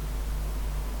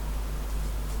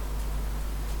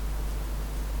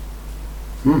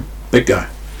 Big guy.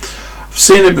 I've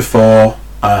seen it before.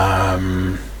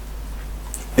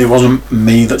 It wasn't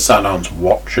me that sat down to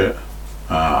watch it.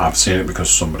 I've seen it because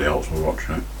somebody else was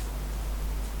watching it.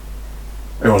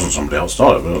 It wasn't somebody else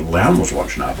that it, but Leanne was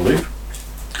watching it, I believe.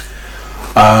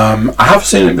 I have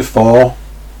seen it before.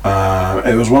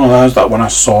 It was one of those that when I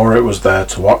saw it was there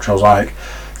to watch, I was like,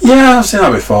 yeah, I've seen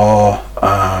that before.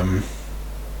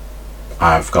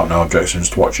 I've got no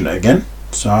objections to watching it again,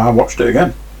 so I watched it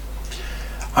again.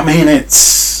 I mean,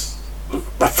 it's,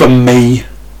 for me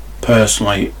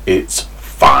personally, it's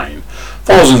fine.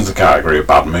 Falls into the category of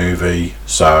bad movie,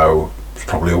 so it's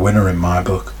probably a winner in my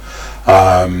book.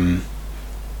 A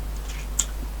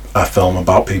film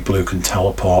about people who can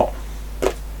teleport.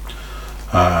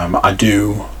 I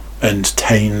do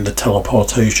entertain the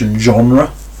teleportation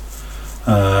genre.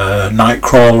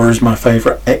 Nightcrawler is my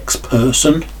favourite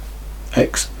X-person,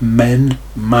 X-Men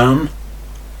man.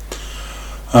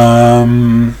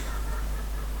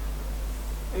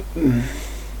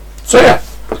 So yeah,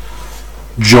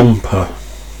 Jumper.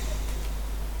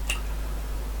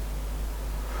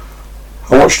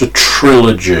 I watched a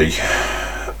trilogy.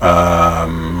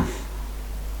 I'm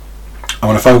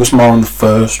going to focus more on the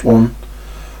first one.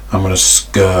 I'm going to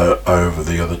skirt over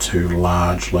the other two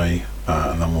largely,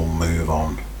 and then we'll move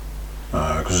on,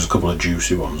 because there's a couple of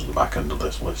juicy ones at the back end of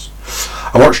this list.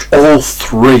 I watched all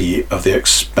three of the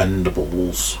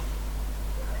Expendables.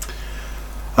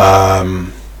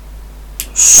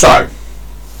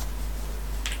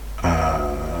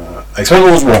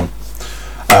 Expendables 1.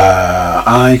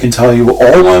 I can tell you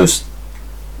almost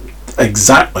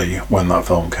exactly when that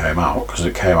film came out, because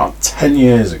it came out 10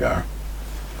 years ago.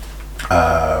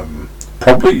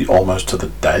 Probably almost to the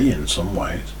day in some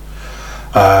ways.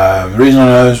 The reason I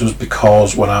know this was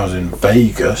because when I was in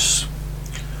Vegas,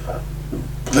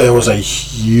 there was a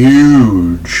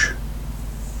huge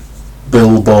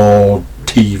billboard,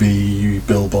 TV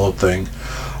billboard thing,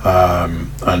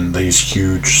 and these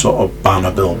huge sort of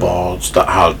banner billboards that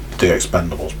had the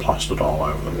Expendables plastered all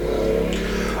over them.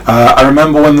 I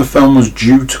remember when the film was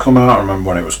due to come out. I remember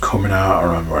when it was coming out. I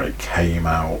remember when it came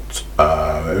out.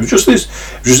 It was just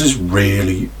this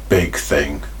really big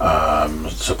thing.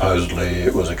 Supposedly,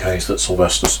 it was a case that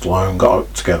Sylvester Stallone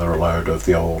got together a load of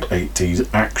the old 80s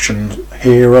action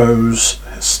heroes,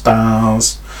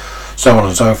 stars, so on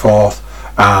and so forth,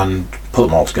 and put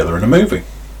them all together in a movie,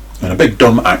 in a big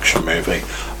dumb action movie.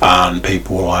 And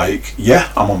people were like,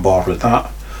 "Yeah, I'm on board with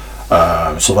that."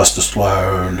 Sylvester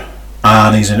Stallone.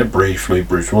 And he's in it briefly.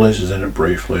 Bruce Willis is in it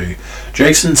briefly.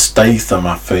 Jason Statham,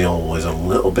 I feel, is a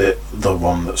little bit the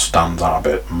one that stands out a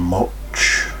bit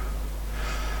much.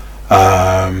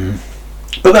 But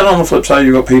then on the flip side,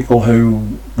 you've got people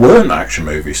who weren't action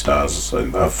movie stars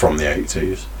from the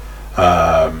 80s.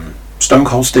 Stone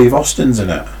Cold Steve Austin's in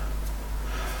it.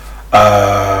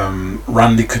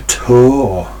 Randy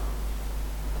Couture.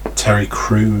 Terry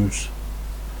Crews.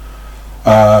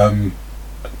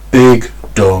 Big,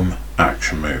 dumb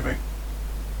action movie.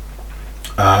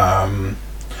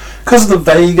 Because of the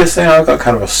Vegas thing, I got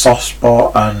kind of a soft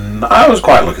spot, and I was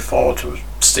quite looking forward to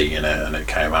seeing it, and it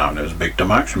came out and it was a big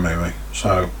dumb action movie,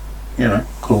 so, you know,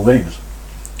 cool beans.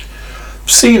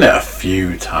 I've seen it a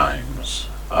few times.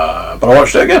 but I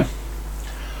watched it again.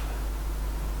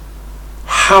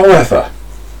 However,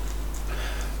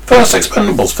 first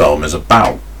Expendables film is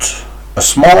about a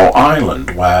small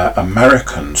island where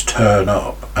Americans turn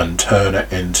up and turn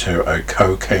it into a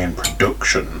cocaine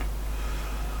production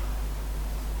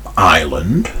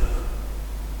island,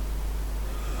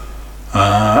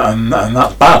 and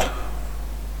that's bad.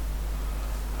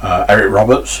 Eric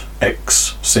Roberts,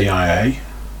 ex-CIA,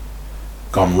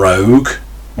 gone rogue,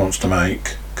 wants to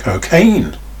make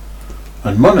cocaine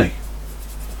and money.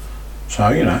 So,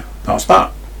 you know, that's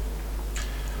that.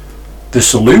 The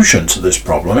solution to this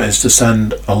problem is to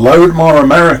send a load more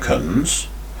Americans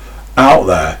out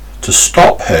there to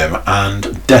stop him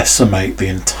and decimate the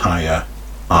entire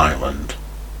island.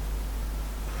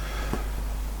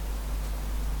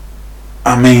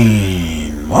 I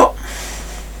mean, what?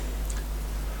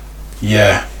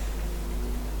 Yeah.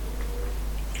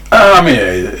 I mean,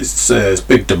 it's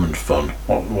big, dumb and fun.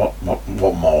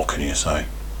 What more can you say?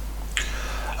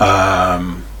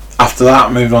 After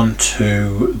that, move on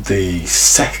to the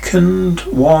second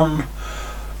one.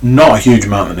 Not a huge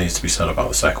amount that needs to be said about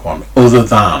the second one, other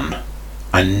than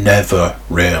I never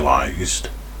realised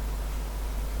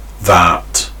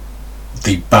that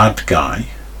the bad guy,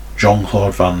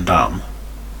 Jean-Claude Van Damme,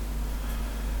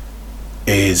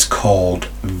 is called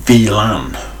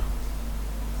Villain.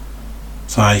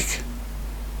 It's like,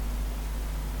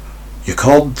 you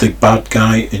called the bad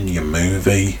guy in your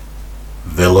movie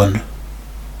villain.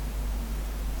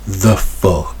 The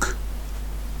fuck?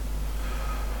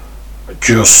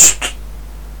 Just,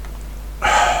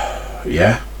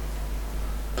 yeah,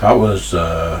 that was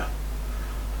a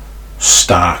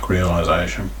stark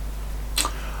realisation.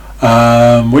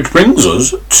 Which brings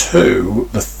us to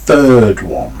the third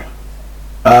one.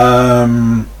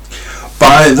 By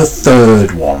the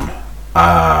third one,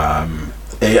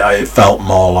 it felt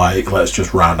more like, let's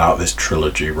just round out this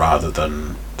trilogy rather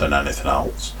than anything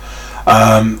else.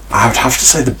 I would have to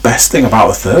say the best thing about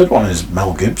the third one is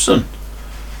Mel Gibson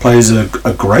plays a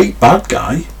great bad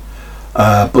guy,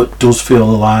 but does feel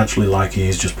largely like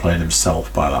he's just playing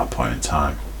himself by that point in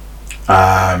time.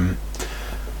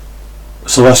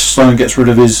 Sylvester Stallone gets rid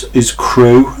of his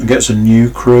crew and gets a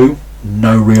new crew.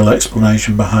 No real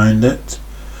explanation behind it.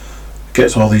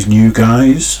 Gets all these new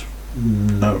guys.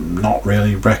 No, not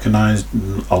really recognised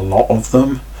a lot of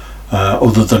them,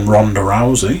 other than Ronda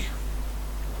Rousey.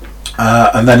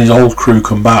 And then his old crew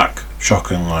come back,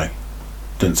 shockingly.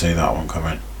 Didn't see that one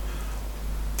coming.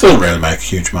 Doesn't really make a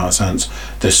huge amount of sense.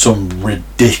 There's some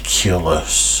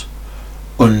ridiculous,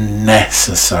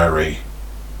 unnecessary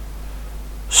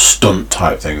stunt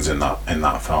type things in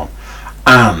that film,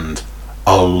 and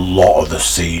a lot of the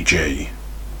CG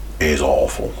is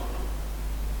awful.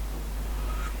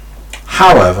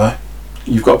 However,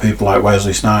 you've got people like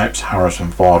Wesley Snipes,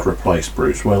 Harrison Ford replaced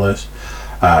Bruce Willis,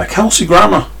 Kelsey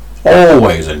Grammer.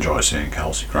 Always enjoy seeing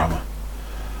Kelsey Grammer.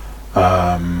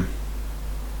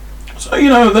 So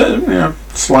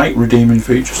slight redeeming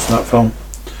features to that film.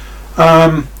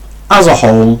 As a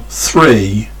whole,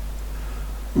 3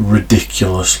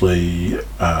 ridiculously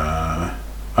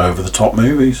over the top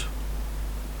movies.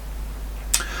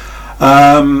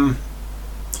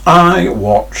 I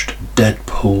watched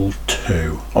Deadpool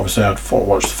 2. Obviously, I'd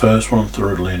watched the first one,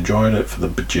 thoroughly enjoyed it for the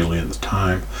bajillionth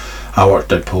time. I watched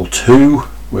Deadpool 2,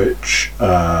 which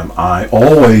I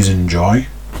always enjoy.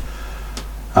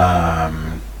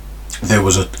 There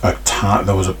was a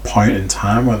point in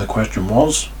time where the question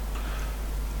was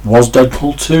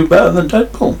Deadpool 2 better than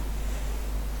Deadpool?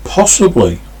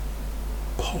 Possibly.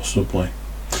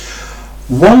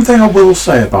 One thing I will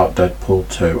say about Deadpool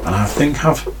 2, and I think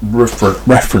I've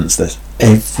referenced this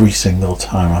every single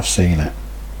time I've seen it.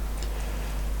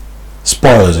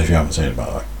 Spoilers if you haven't seen it, by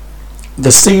the way.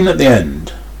 The scene at the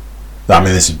end, I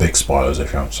mean, this is big spoilers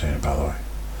if you haven't seen it, by the way.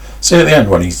 Scene at the end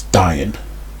when he's dying,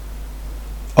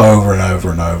 over and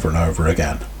over and over and over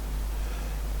again.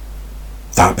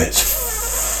 That bit's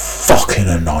fucking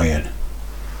annoying.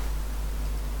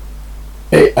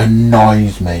 It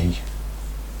annoys me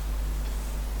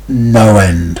no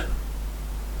end.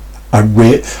 I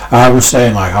was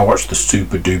saying, like, I watched the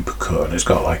super duper cut and it's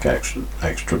got like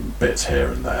extra bits here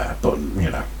and there, but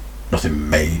nothing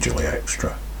majorly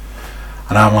extra.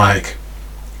 And I'm like,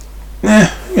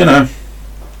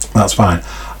 that's fine.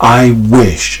 I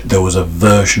wish there was a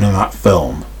version of that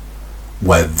film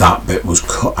where that bit was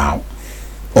cut out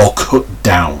or cut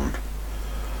down.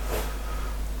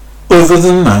 Other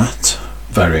than that,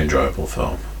 very enjoyable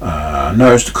film.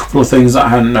 Noticed a couple of things that I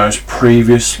hadn't noticed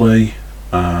previously.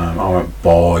 I won't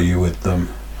bore you with them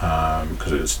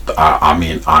because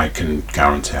I can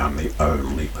guarantee I'm the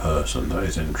only person that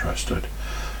is interested.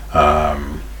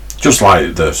 Just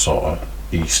like the sort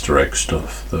of Easter egg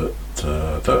stuff that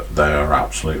they are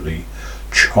absolutely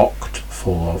chocked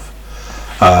full of.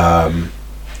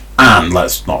 And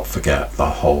let's not forget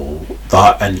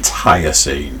that entire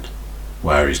scene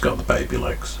where he's got the baby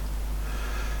legs.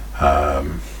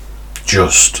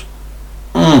 Just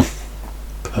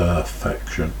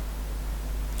perfection.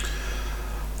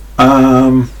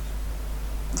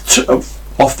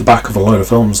 Off the back of a load of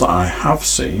films that I have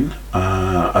seen,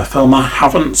 a film I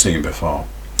haven't seen before,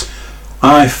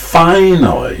 I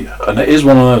finally, and it is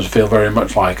one of those, feel very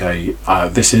much like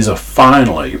this is a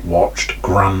finally watched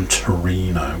Gran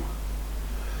Torino.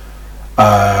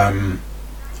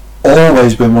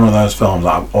 Always been one of those films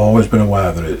that I've always been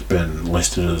aware that it's been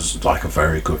listed as like a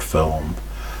very good film.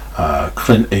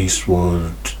 Clint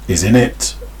Eastwood is in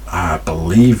it, I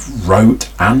believe wrote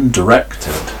and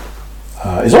directed.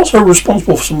 He's also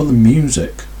responsible for some of the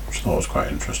music, which I thought was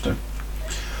quite interesting.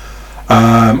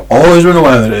 Always been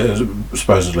aware that it is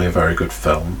supposedly a very good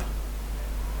film.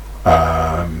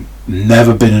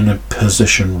 Never been in a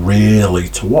position really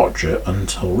to watch it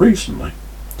until recently.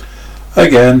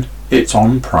 Again, it's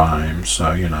on Prime,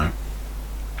 so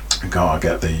gotta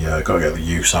get the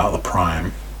use out of the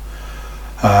Prime.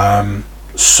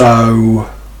 So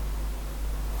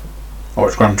I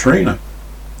watched Gran Torino.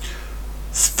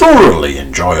 Thoroughly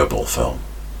enjoyable film.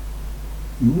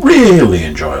 Really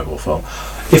enjoyable film.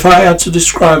 If I had to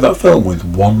describe that film with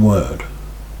one word,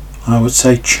 I would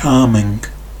say charming.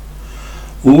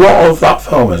 A lot of that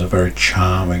film is a very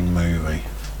charming movie.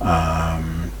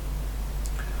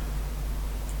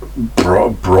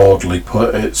 Broadly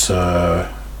put, it's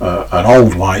an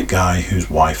old white guy whose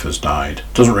wife has died.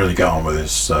 Doesn't really get on with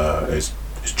his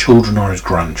children or his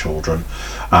grandchildren,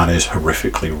 and is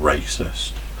horrifically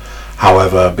racist.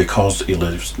 However, because he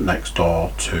lives next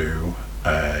door to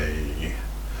a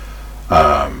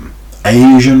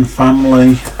Asian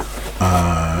family,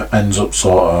 ends up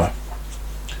sort of,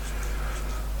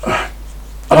 I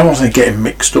don't want to say getting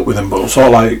mixed up with them, but sort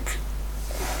of like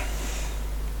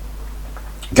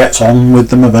gets on with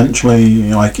them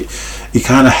eventually. Like he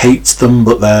kind of hates them,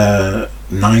 but they're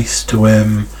nice to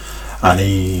him, and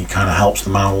he kind of helps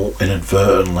them out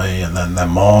inadvertently, and then they're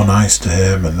more nice to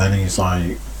him, and then he's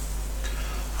like,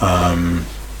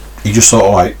 he just sort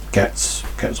of like gets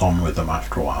on with them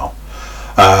after a while.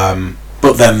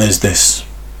 But then there's this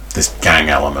gang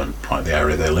element. Like the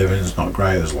area they live in is not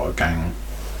great. There's a lot of gang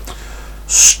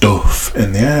stuff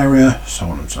in the area, so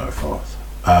on and so forth.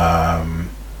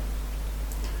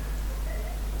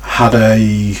 Had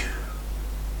a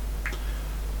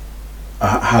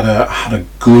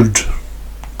good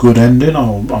ending.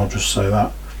 I'll just say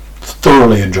that.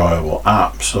 Thoroughly enjoyable.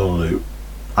 Absolutely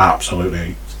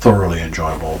thoroughly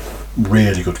enjoyable.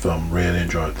 Really good film. Really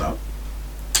enjoyed that.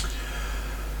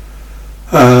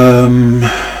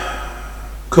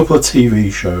 Couple of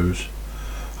TV shows.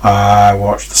 I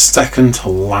watched the second to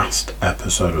last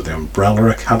episode of The Umbrella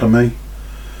Academy.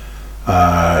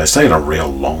 It's taken a real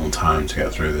long time to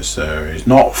get through this series.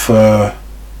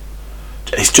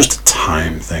 It's just a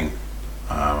time thing.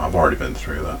 I've already been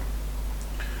through that.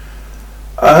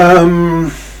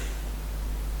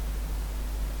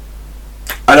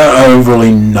 I don't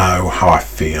overly know how I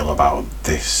feel about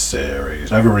this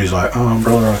series. Everybody's like, oh,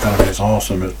 Umbrella Academy is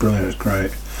awesome, it's brilliant, it's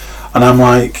great. And I'm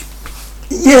like,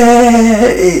 yeah,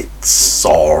 it's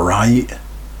alright.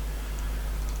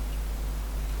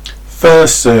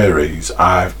 First series,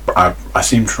 I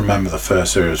seem to remember the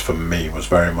first series for me was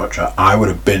very much I would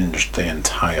have binged the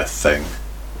entire thing.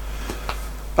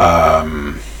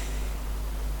 And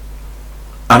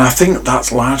I think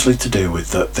that's largely to do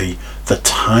with that the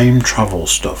time travel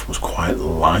stuff was quite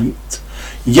light.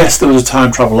 Yes, there was a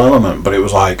time travel element, but it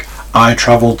was like, I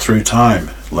travelled through time,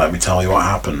 let me tell you what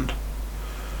happened.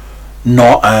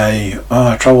 Not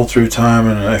I travelled through time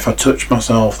and if I touch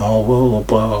myself the whole world will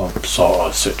blow up sort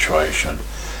of situation.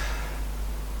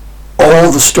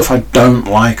 All the stuff I don't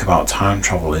like about time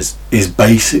travel is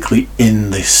basically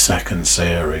in this second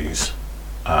series.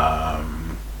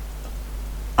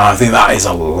 I think that is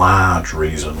a large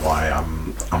reason why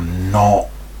I'm not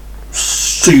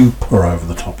super over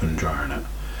the top enjoying it.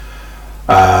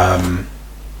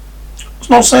 It's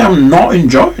not to say I'm not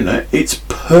enjoying it, it's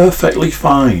perfectly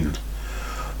fine.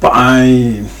 But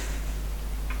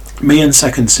me and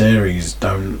second series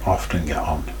don't often get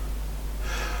on.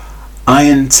 I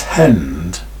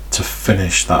intend to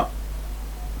finish that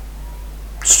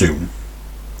soon.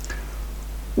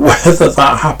 Whether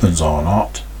that happens or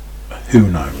not, who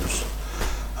knows?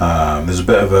 There's a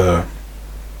bit of a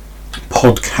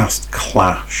podcast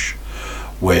clash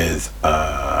with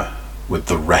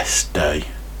the rest day,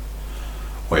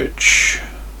 which,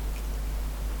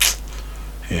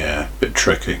 yeah, a bit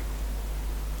tricky.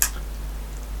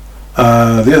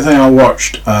 The other thing I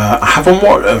watched, I haven't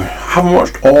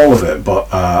watched all of it,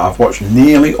 but I've watched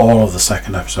nearly all of the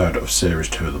second episode of series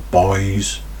 2 of The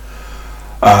Boys.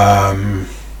 I'd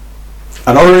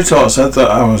already sort of said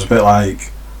that I was a bit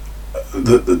like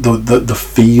the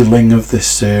feeling of this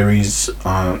series,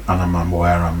 and I'm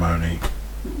aware I'm only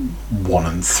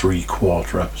 1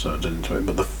 3/4 episodes into it,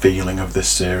 but the feeling of this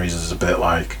series is a bit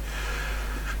like,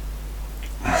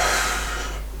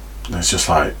 it's just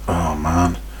like, oh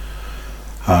man.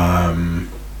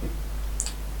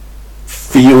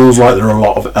 Feels like there are a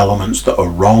lot of elements that are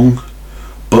wrong,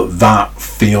 but that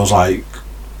feels like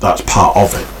that's part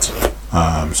of it,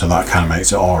 so that kind of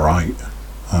makes it alright.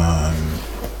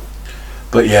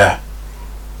 But yeah,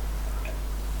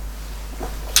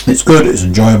 it's good, it's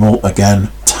enjoyable. Again,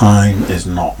 time is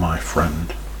not my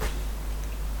friend.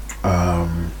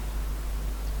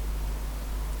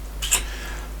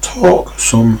 Talk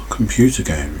some computer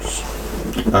games.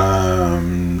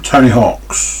 Tony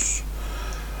Hawk's.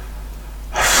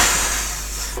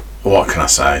 What can I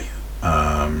say?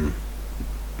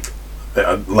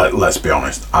 Let's be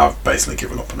honest, I've basically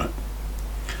given up on it.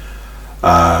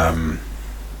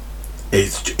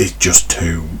 It's just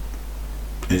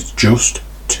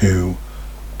too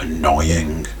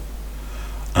annoying,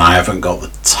 and I haven't got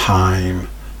the time,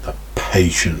 the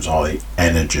patience, or the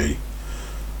energy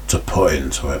to put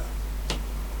into it.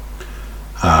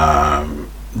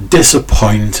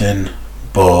 Disappointing,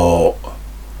 but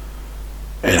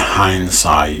in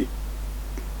hindsight,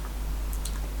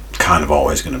 kind of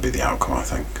always going to be the outcome. I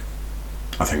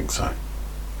think so.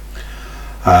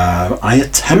 I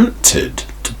attempted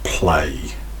to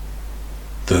play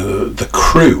the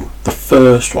Crew, the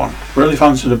first one. Really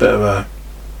fancied a bit of a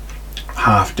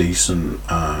half decent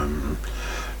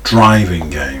driving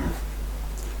game.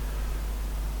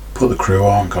 Put the Crew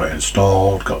on, got it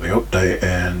installed, got the update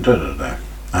in,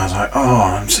 I was like,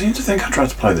 I seem to think I tried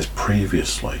to play this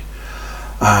previously.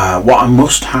 What I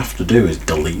must have to do is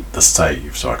delete the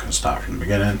save so I can start from the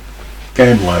beginning.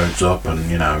 Game loads up,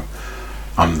 and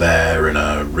I'm there in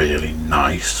a really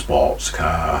nice sports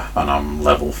car, and I'm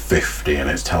level 50, and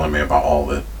it's telling me about all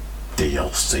the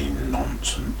DLC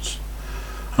nonsense.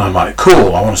 And I'm like,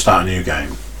 cool, I want to start a new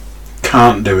game.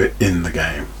 Can't do it in the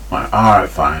game. I'm like, alright,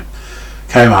 fine.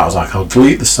 Came out, I was like, I'll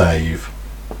delete the save.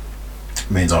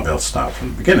 Means I'll be able to start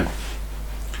from the beginning.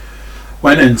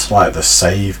 Went into like the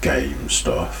save game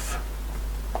stuff.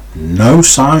 No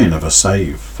sign of a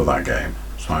save for that game.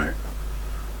 It's like,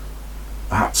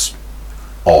 that's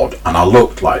odd. And I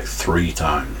looked like 3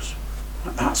 times.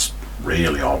 That's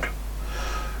really odd.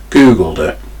 Googled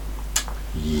it.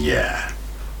 Yeah.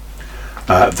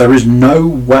 There is no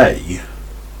way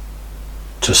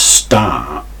to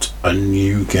start a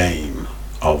new game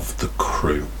of the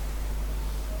Crew.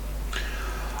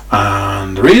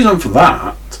 And the reason for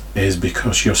that is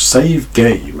because your save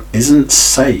game isn't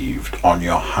saved on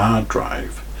your hard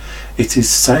drive. It is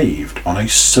saved on a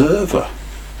server.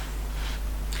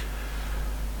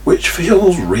 Which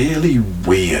feels really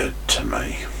weird to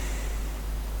me.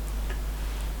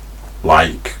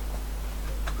 Like,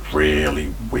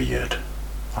 really weird.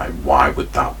 Like, why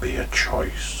would that be a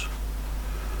choice?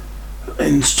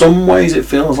 In some ways it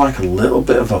feels like a little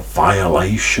bit of a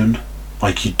violation.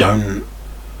 Like you don't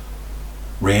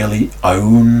really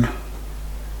own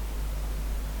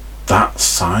that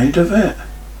side of it.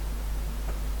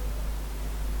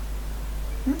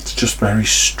 It's just very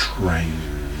strange.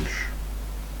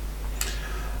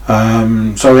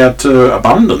 So we had to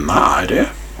abandon that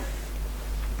idea.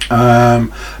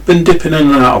 Been dipping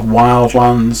in and out of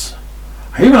Wildlands.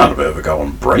 I even had a bit of a go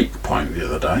on Breakpoint the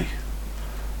other day.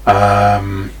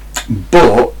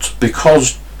 But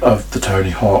because of the Tony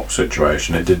Hawk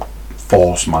situation, it did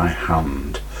force my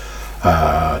hand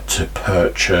to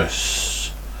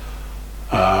purchase,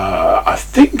 I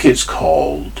think it's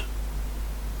called,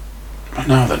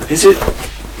 now then, is it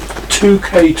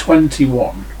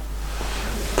 2K21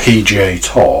 PGA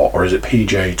Tour, or is it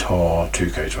PGA Tour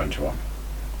 2K21?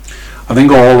 I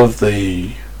think all of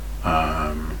the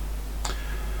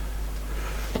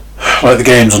like the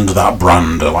games under that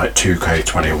brand are like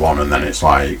 2K21, and then it's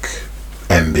like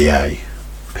NBA,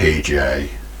 PGA,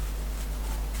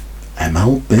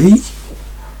 MLB,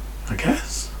 I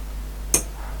guess.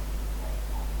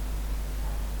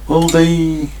 Will it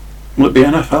be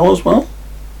NFL as well?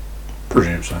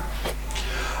 Presume so.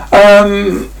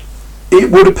 It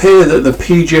would appear that the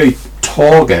PGA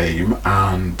Tour game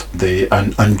and the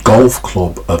Golf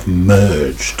Club have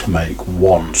merged to make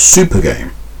one super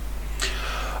game.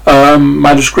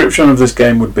 My description of this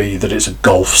game would be that it's a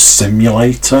golf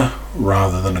simulator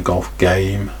rather than a golf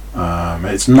game.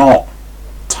 It's not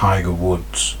Tiger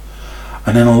Woods,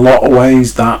 and in a lot of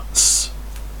ways that's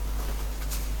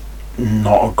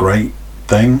not a great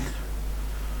thing.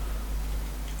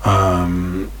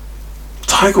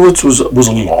 Tiger Woods was a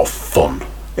lot of fun.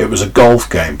 It was a golf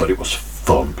game, but it was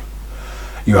fun.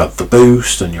 You had the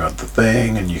boost and you had the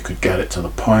thing, and you could get it to the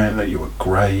point that you were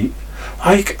great.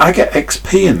 I get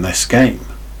XP in this game.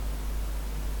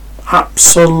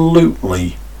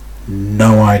 Absolutely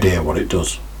no idea what it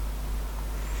does.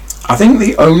 I think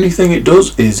the only thing it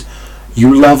does is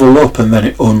you level up and then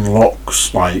it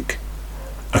unlocks like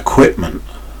equipment.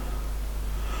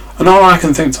 And all I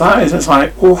can think to that is, it's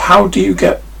like, well, how do you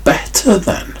get better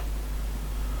then?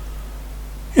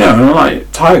 You know,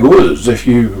 like Tiger Woods, if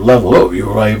you level up, you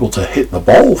were able to hit the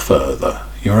ball further.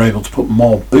 You were able to put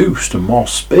more boost and more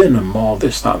spin and more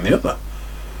this, that and the other.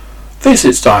 This,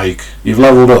 it's like, you've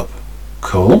leveled up.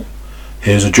 Cool.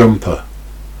 Here's a jumper.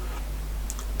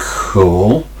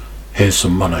 Cool. Here's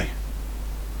some money.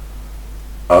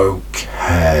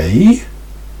 Okay.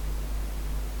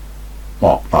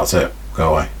 What? That's it.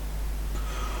 Go away.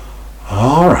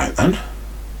 Alright then.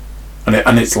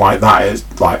 And it's like that.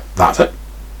 It's like, that's it.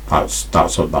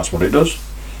 That's what it does.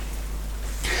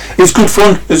 It's good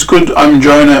fun. It's good. I'm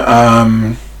enjoying it.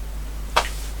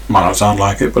 Might not sound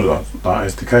like it, but that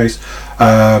is the case.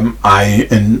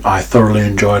 I thoroughly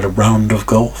enjoyed a round of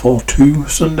golf or two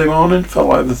Sunday morning. Felt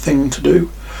like the thing to do.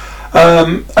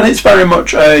 And it's very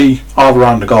much I'll have a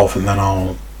round of golf and then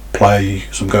I'll play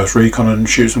some Ghost Recon and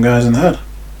shoot some guys in the head.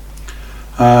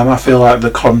 I feel like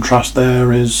the contrast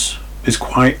there is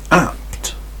quite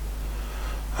apt.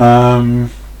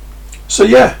 So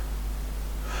yeah,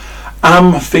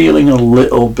 I'm feeling a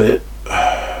little bit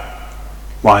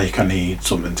like I need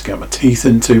something to get my teeth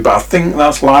into, but I think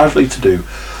that's largely to do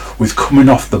with coming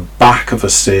off the back of a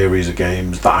series of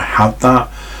games that I had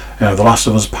that. You know, The Last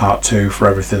of Us Part 2, for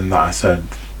everything that I said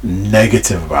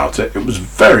negative about it, it was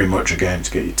very much a game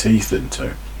to get your teeth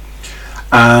into.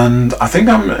 And I think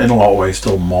I'm in a lot of ways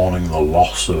still mourning the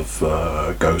loss of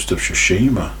Ghost of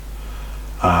Tsushima.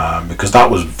 Because that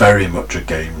was very much a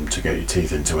game to get your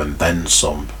teeth into and then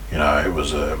some. You know, it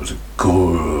was a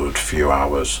good few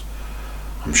hours.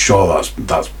 I'm sure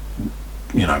that's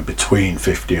you know, between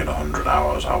 50 and 100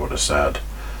 hours, I would have said.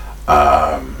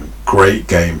 Great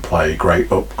gameplay, great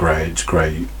upgrades,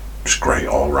 just great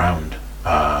all round.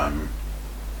 And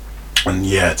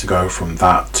yeah, to go from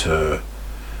that to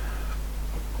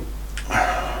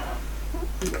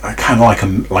kind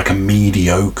of like a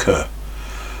mediocre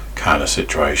kind of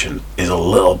situation is a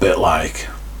little bit like,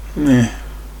 meh.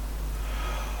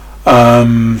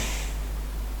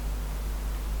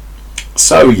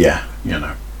 So yeah, you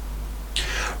know.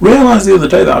 Realised the other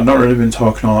day that I'd not really been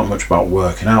talking all that much about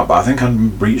working out, but I think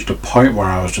I'd reached a point where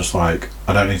I was just like,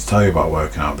 I don't need to tell you about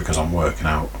working out because I'm working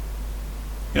out.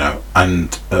 You know,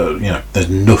 and you know, there's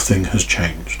nothing has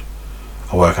changed.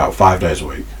 I work out 5 days a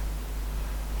week.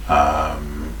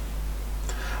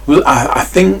 I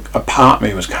think a part of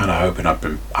me was kind of hoping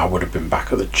I would have been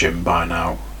back at the gym by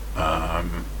now. That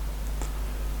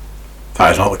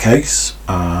is not the case,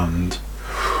 and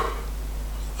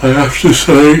I have to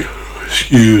say,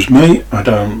 excuse me, I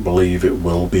don't believe it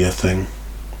will be a thing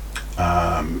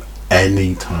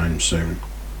anytime soon.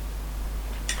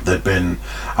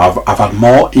 I've had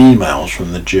more emails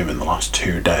from the gym in the last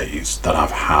 2 days than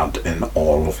I've had in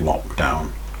all of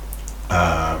lockdown.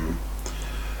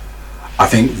 I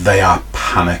think they are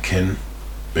panicking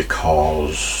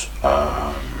because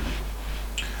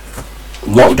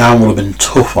lockdown will have been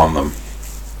tough on them.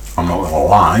 I'm not going to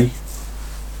lie.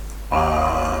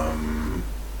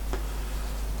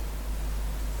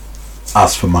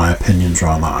 As for my opinions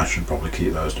around that, I should probably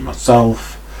keep those to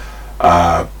myself.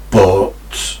 But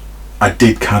I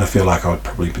did kind of feel like I would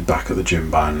probably be back at the gym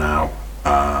by now.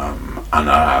 And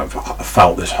I've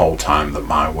felt this whole time that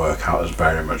my workout has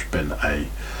very much been a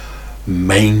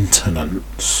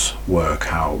maintenance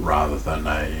workout rather than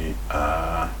a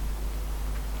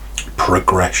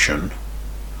progression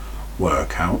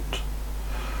workout.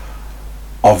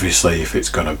 Obviously, if it's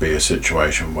going to be a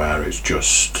situation where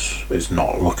it's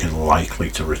not looking likely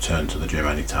to return to the gym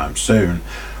anytime soon,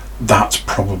 that's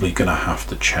probably going to have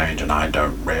to change, and I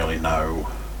don't really know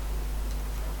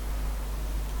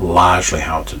largely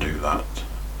how to do that.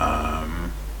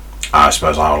 I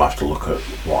suppose I will have to look at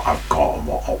what I've got and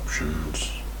what options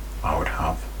I would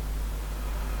have.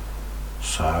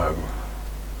 So,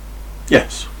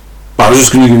 yes. But I was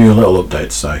just going to give you a little update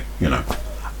to say, you know,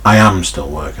 I am still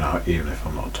working out even if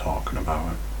I'm not talking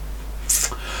about it.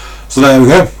 So there we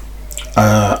go.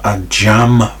 a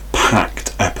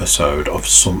jam-packed episode of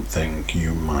something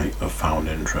you might have found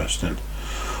interesting.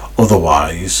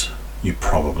 Otherwise, you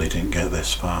probably didn't get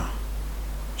this far.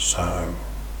 So,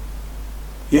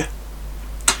 yeah.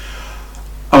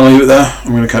 I'll leave it there.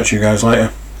 I'm going to catch you guys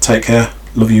later. Take care.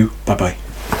 Love you. Bye-bye.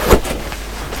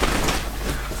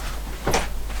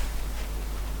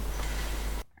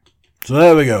 So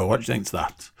there we go. What do you think to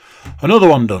that? Another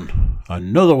one done.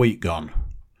 Another week gone.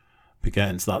 Be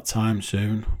getting to that time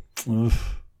soon. Ugh.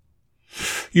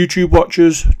 YouTube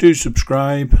watchers, do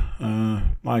subscribe.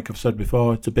 Like I've said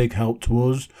before, it's a big help to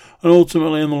us. And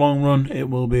ultimately, in the long run, it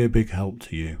will be a big help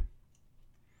to you.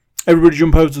 Everybody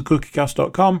jump over to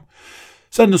cookiecast.com.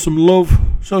 Send us some love.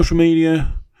 Social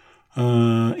media.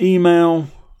 Email.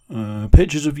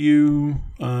 Pictures of you.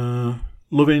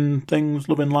 Loving things.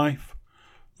 Loving life.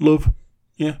 Love.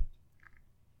 Yeah.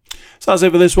 So that's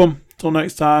it for this one. Till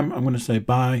next time, I'm going to say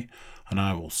bye. And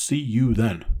I will see you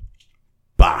then.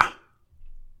 Bye.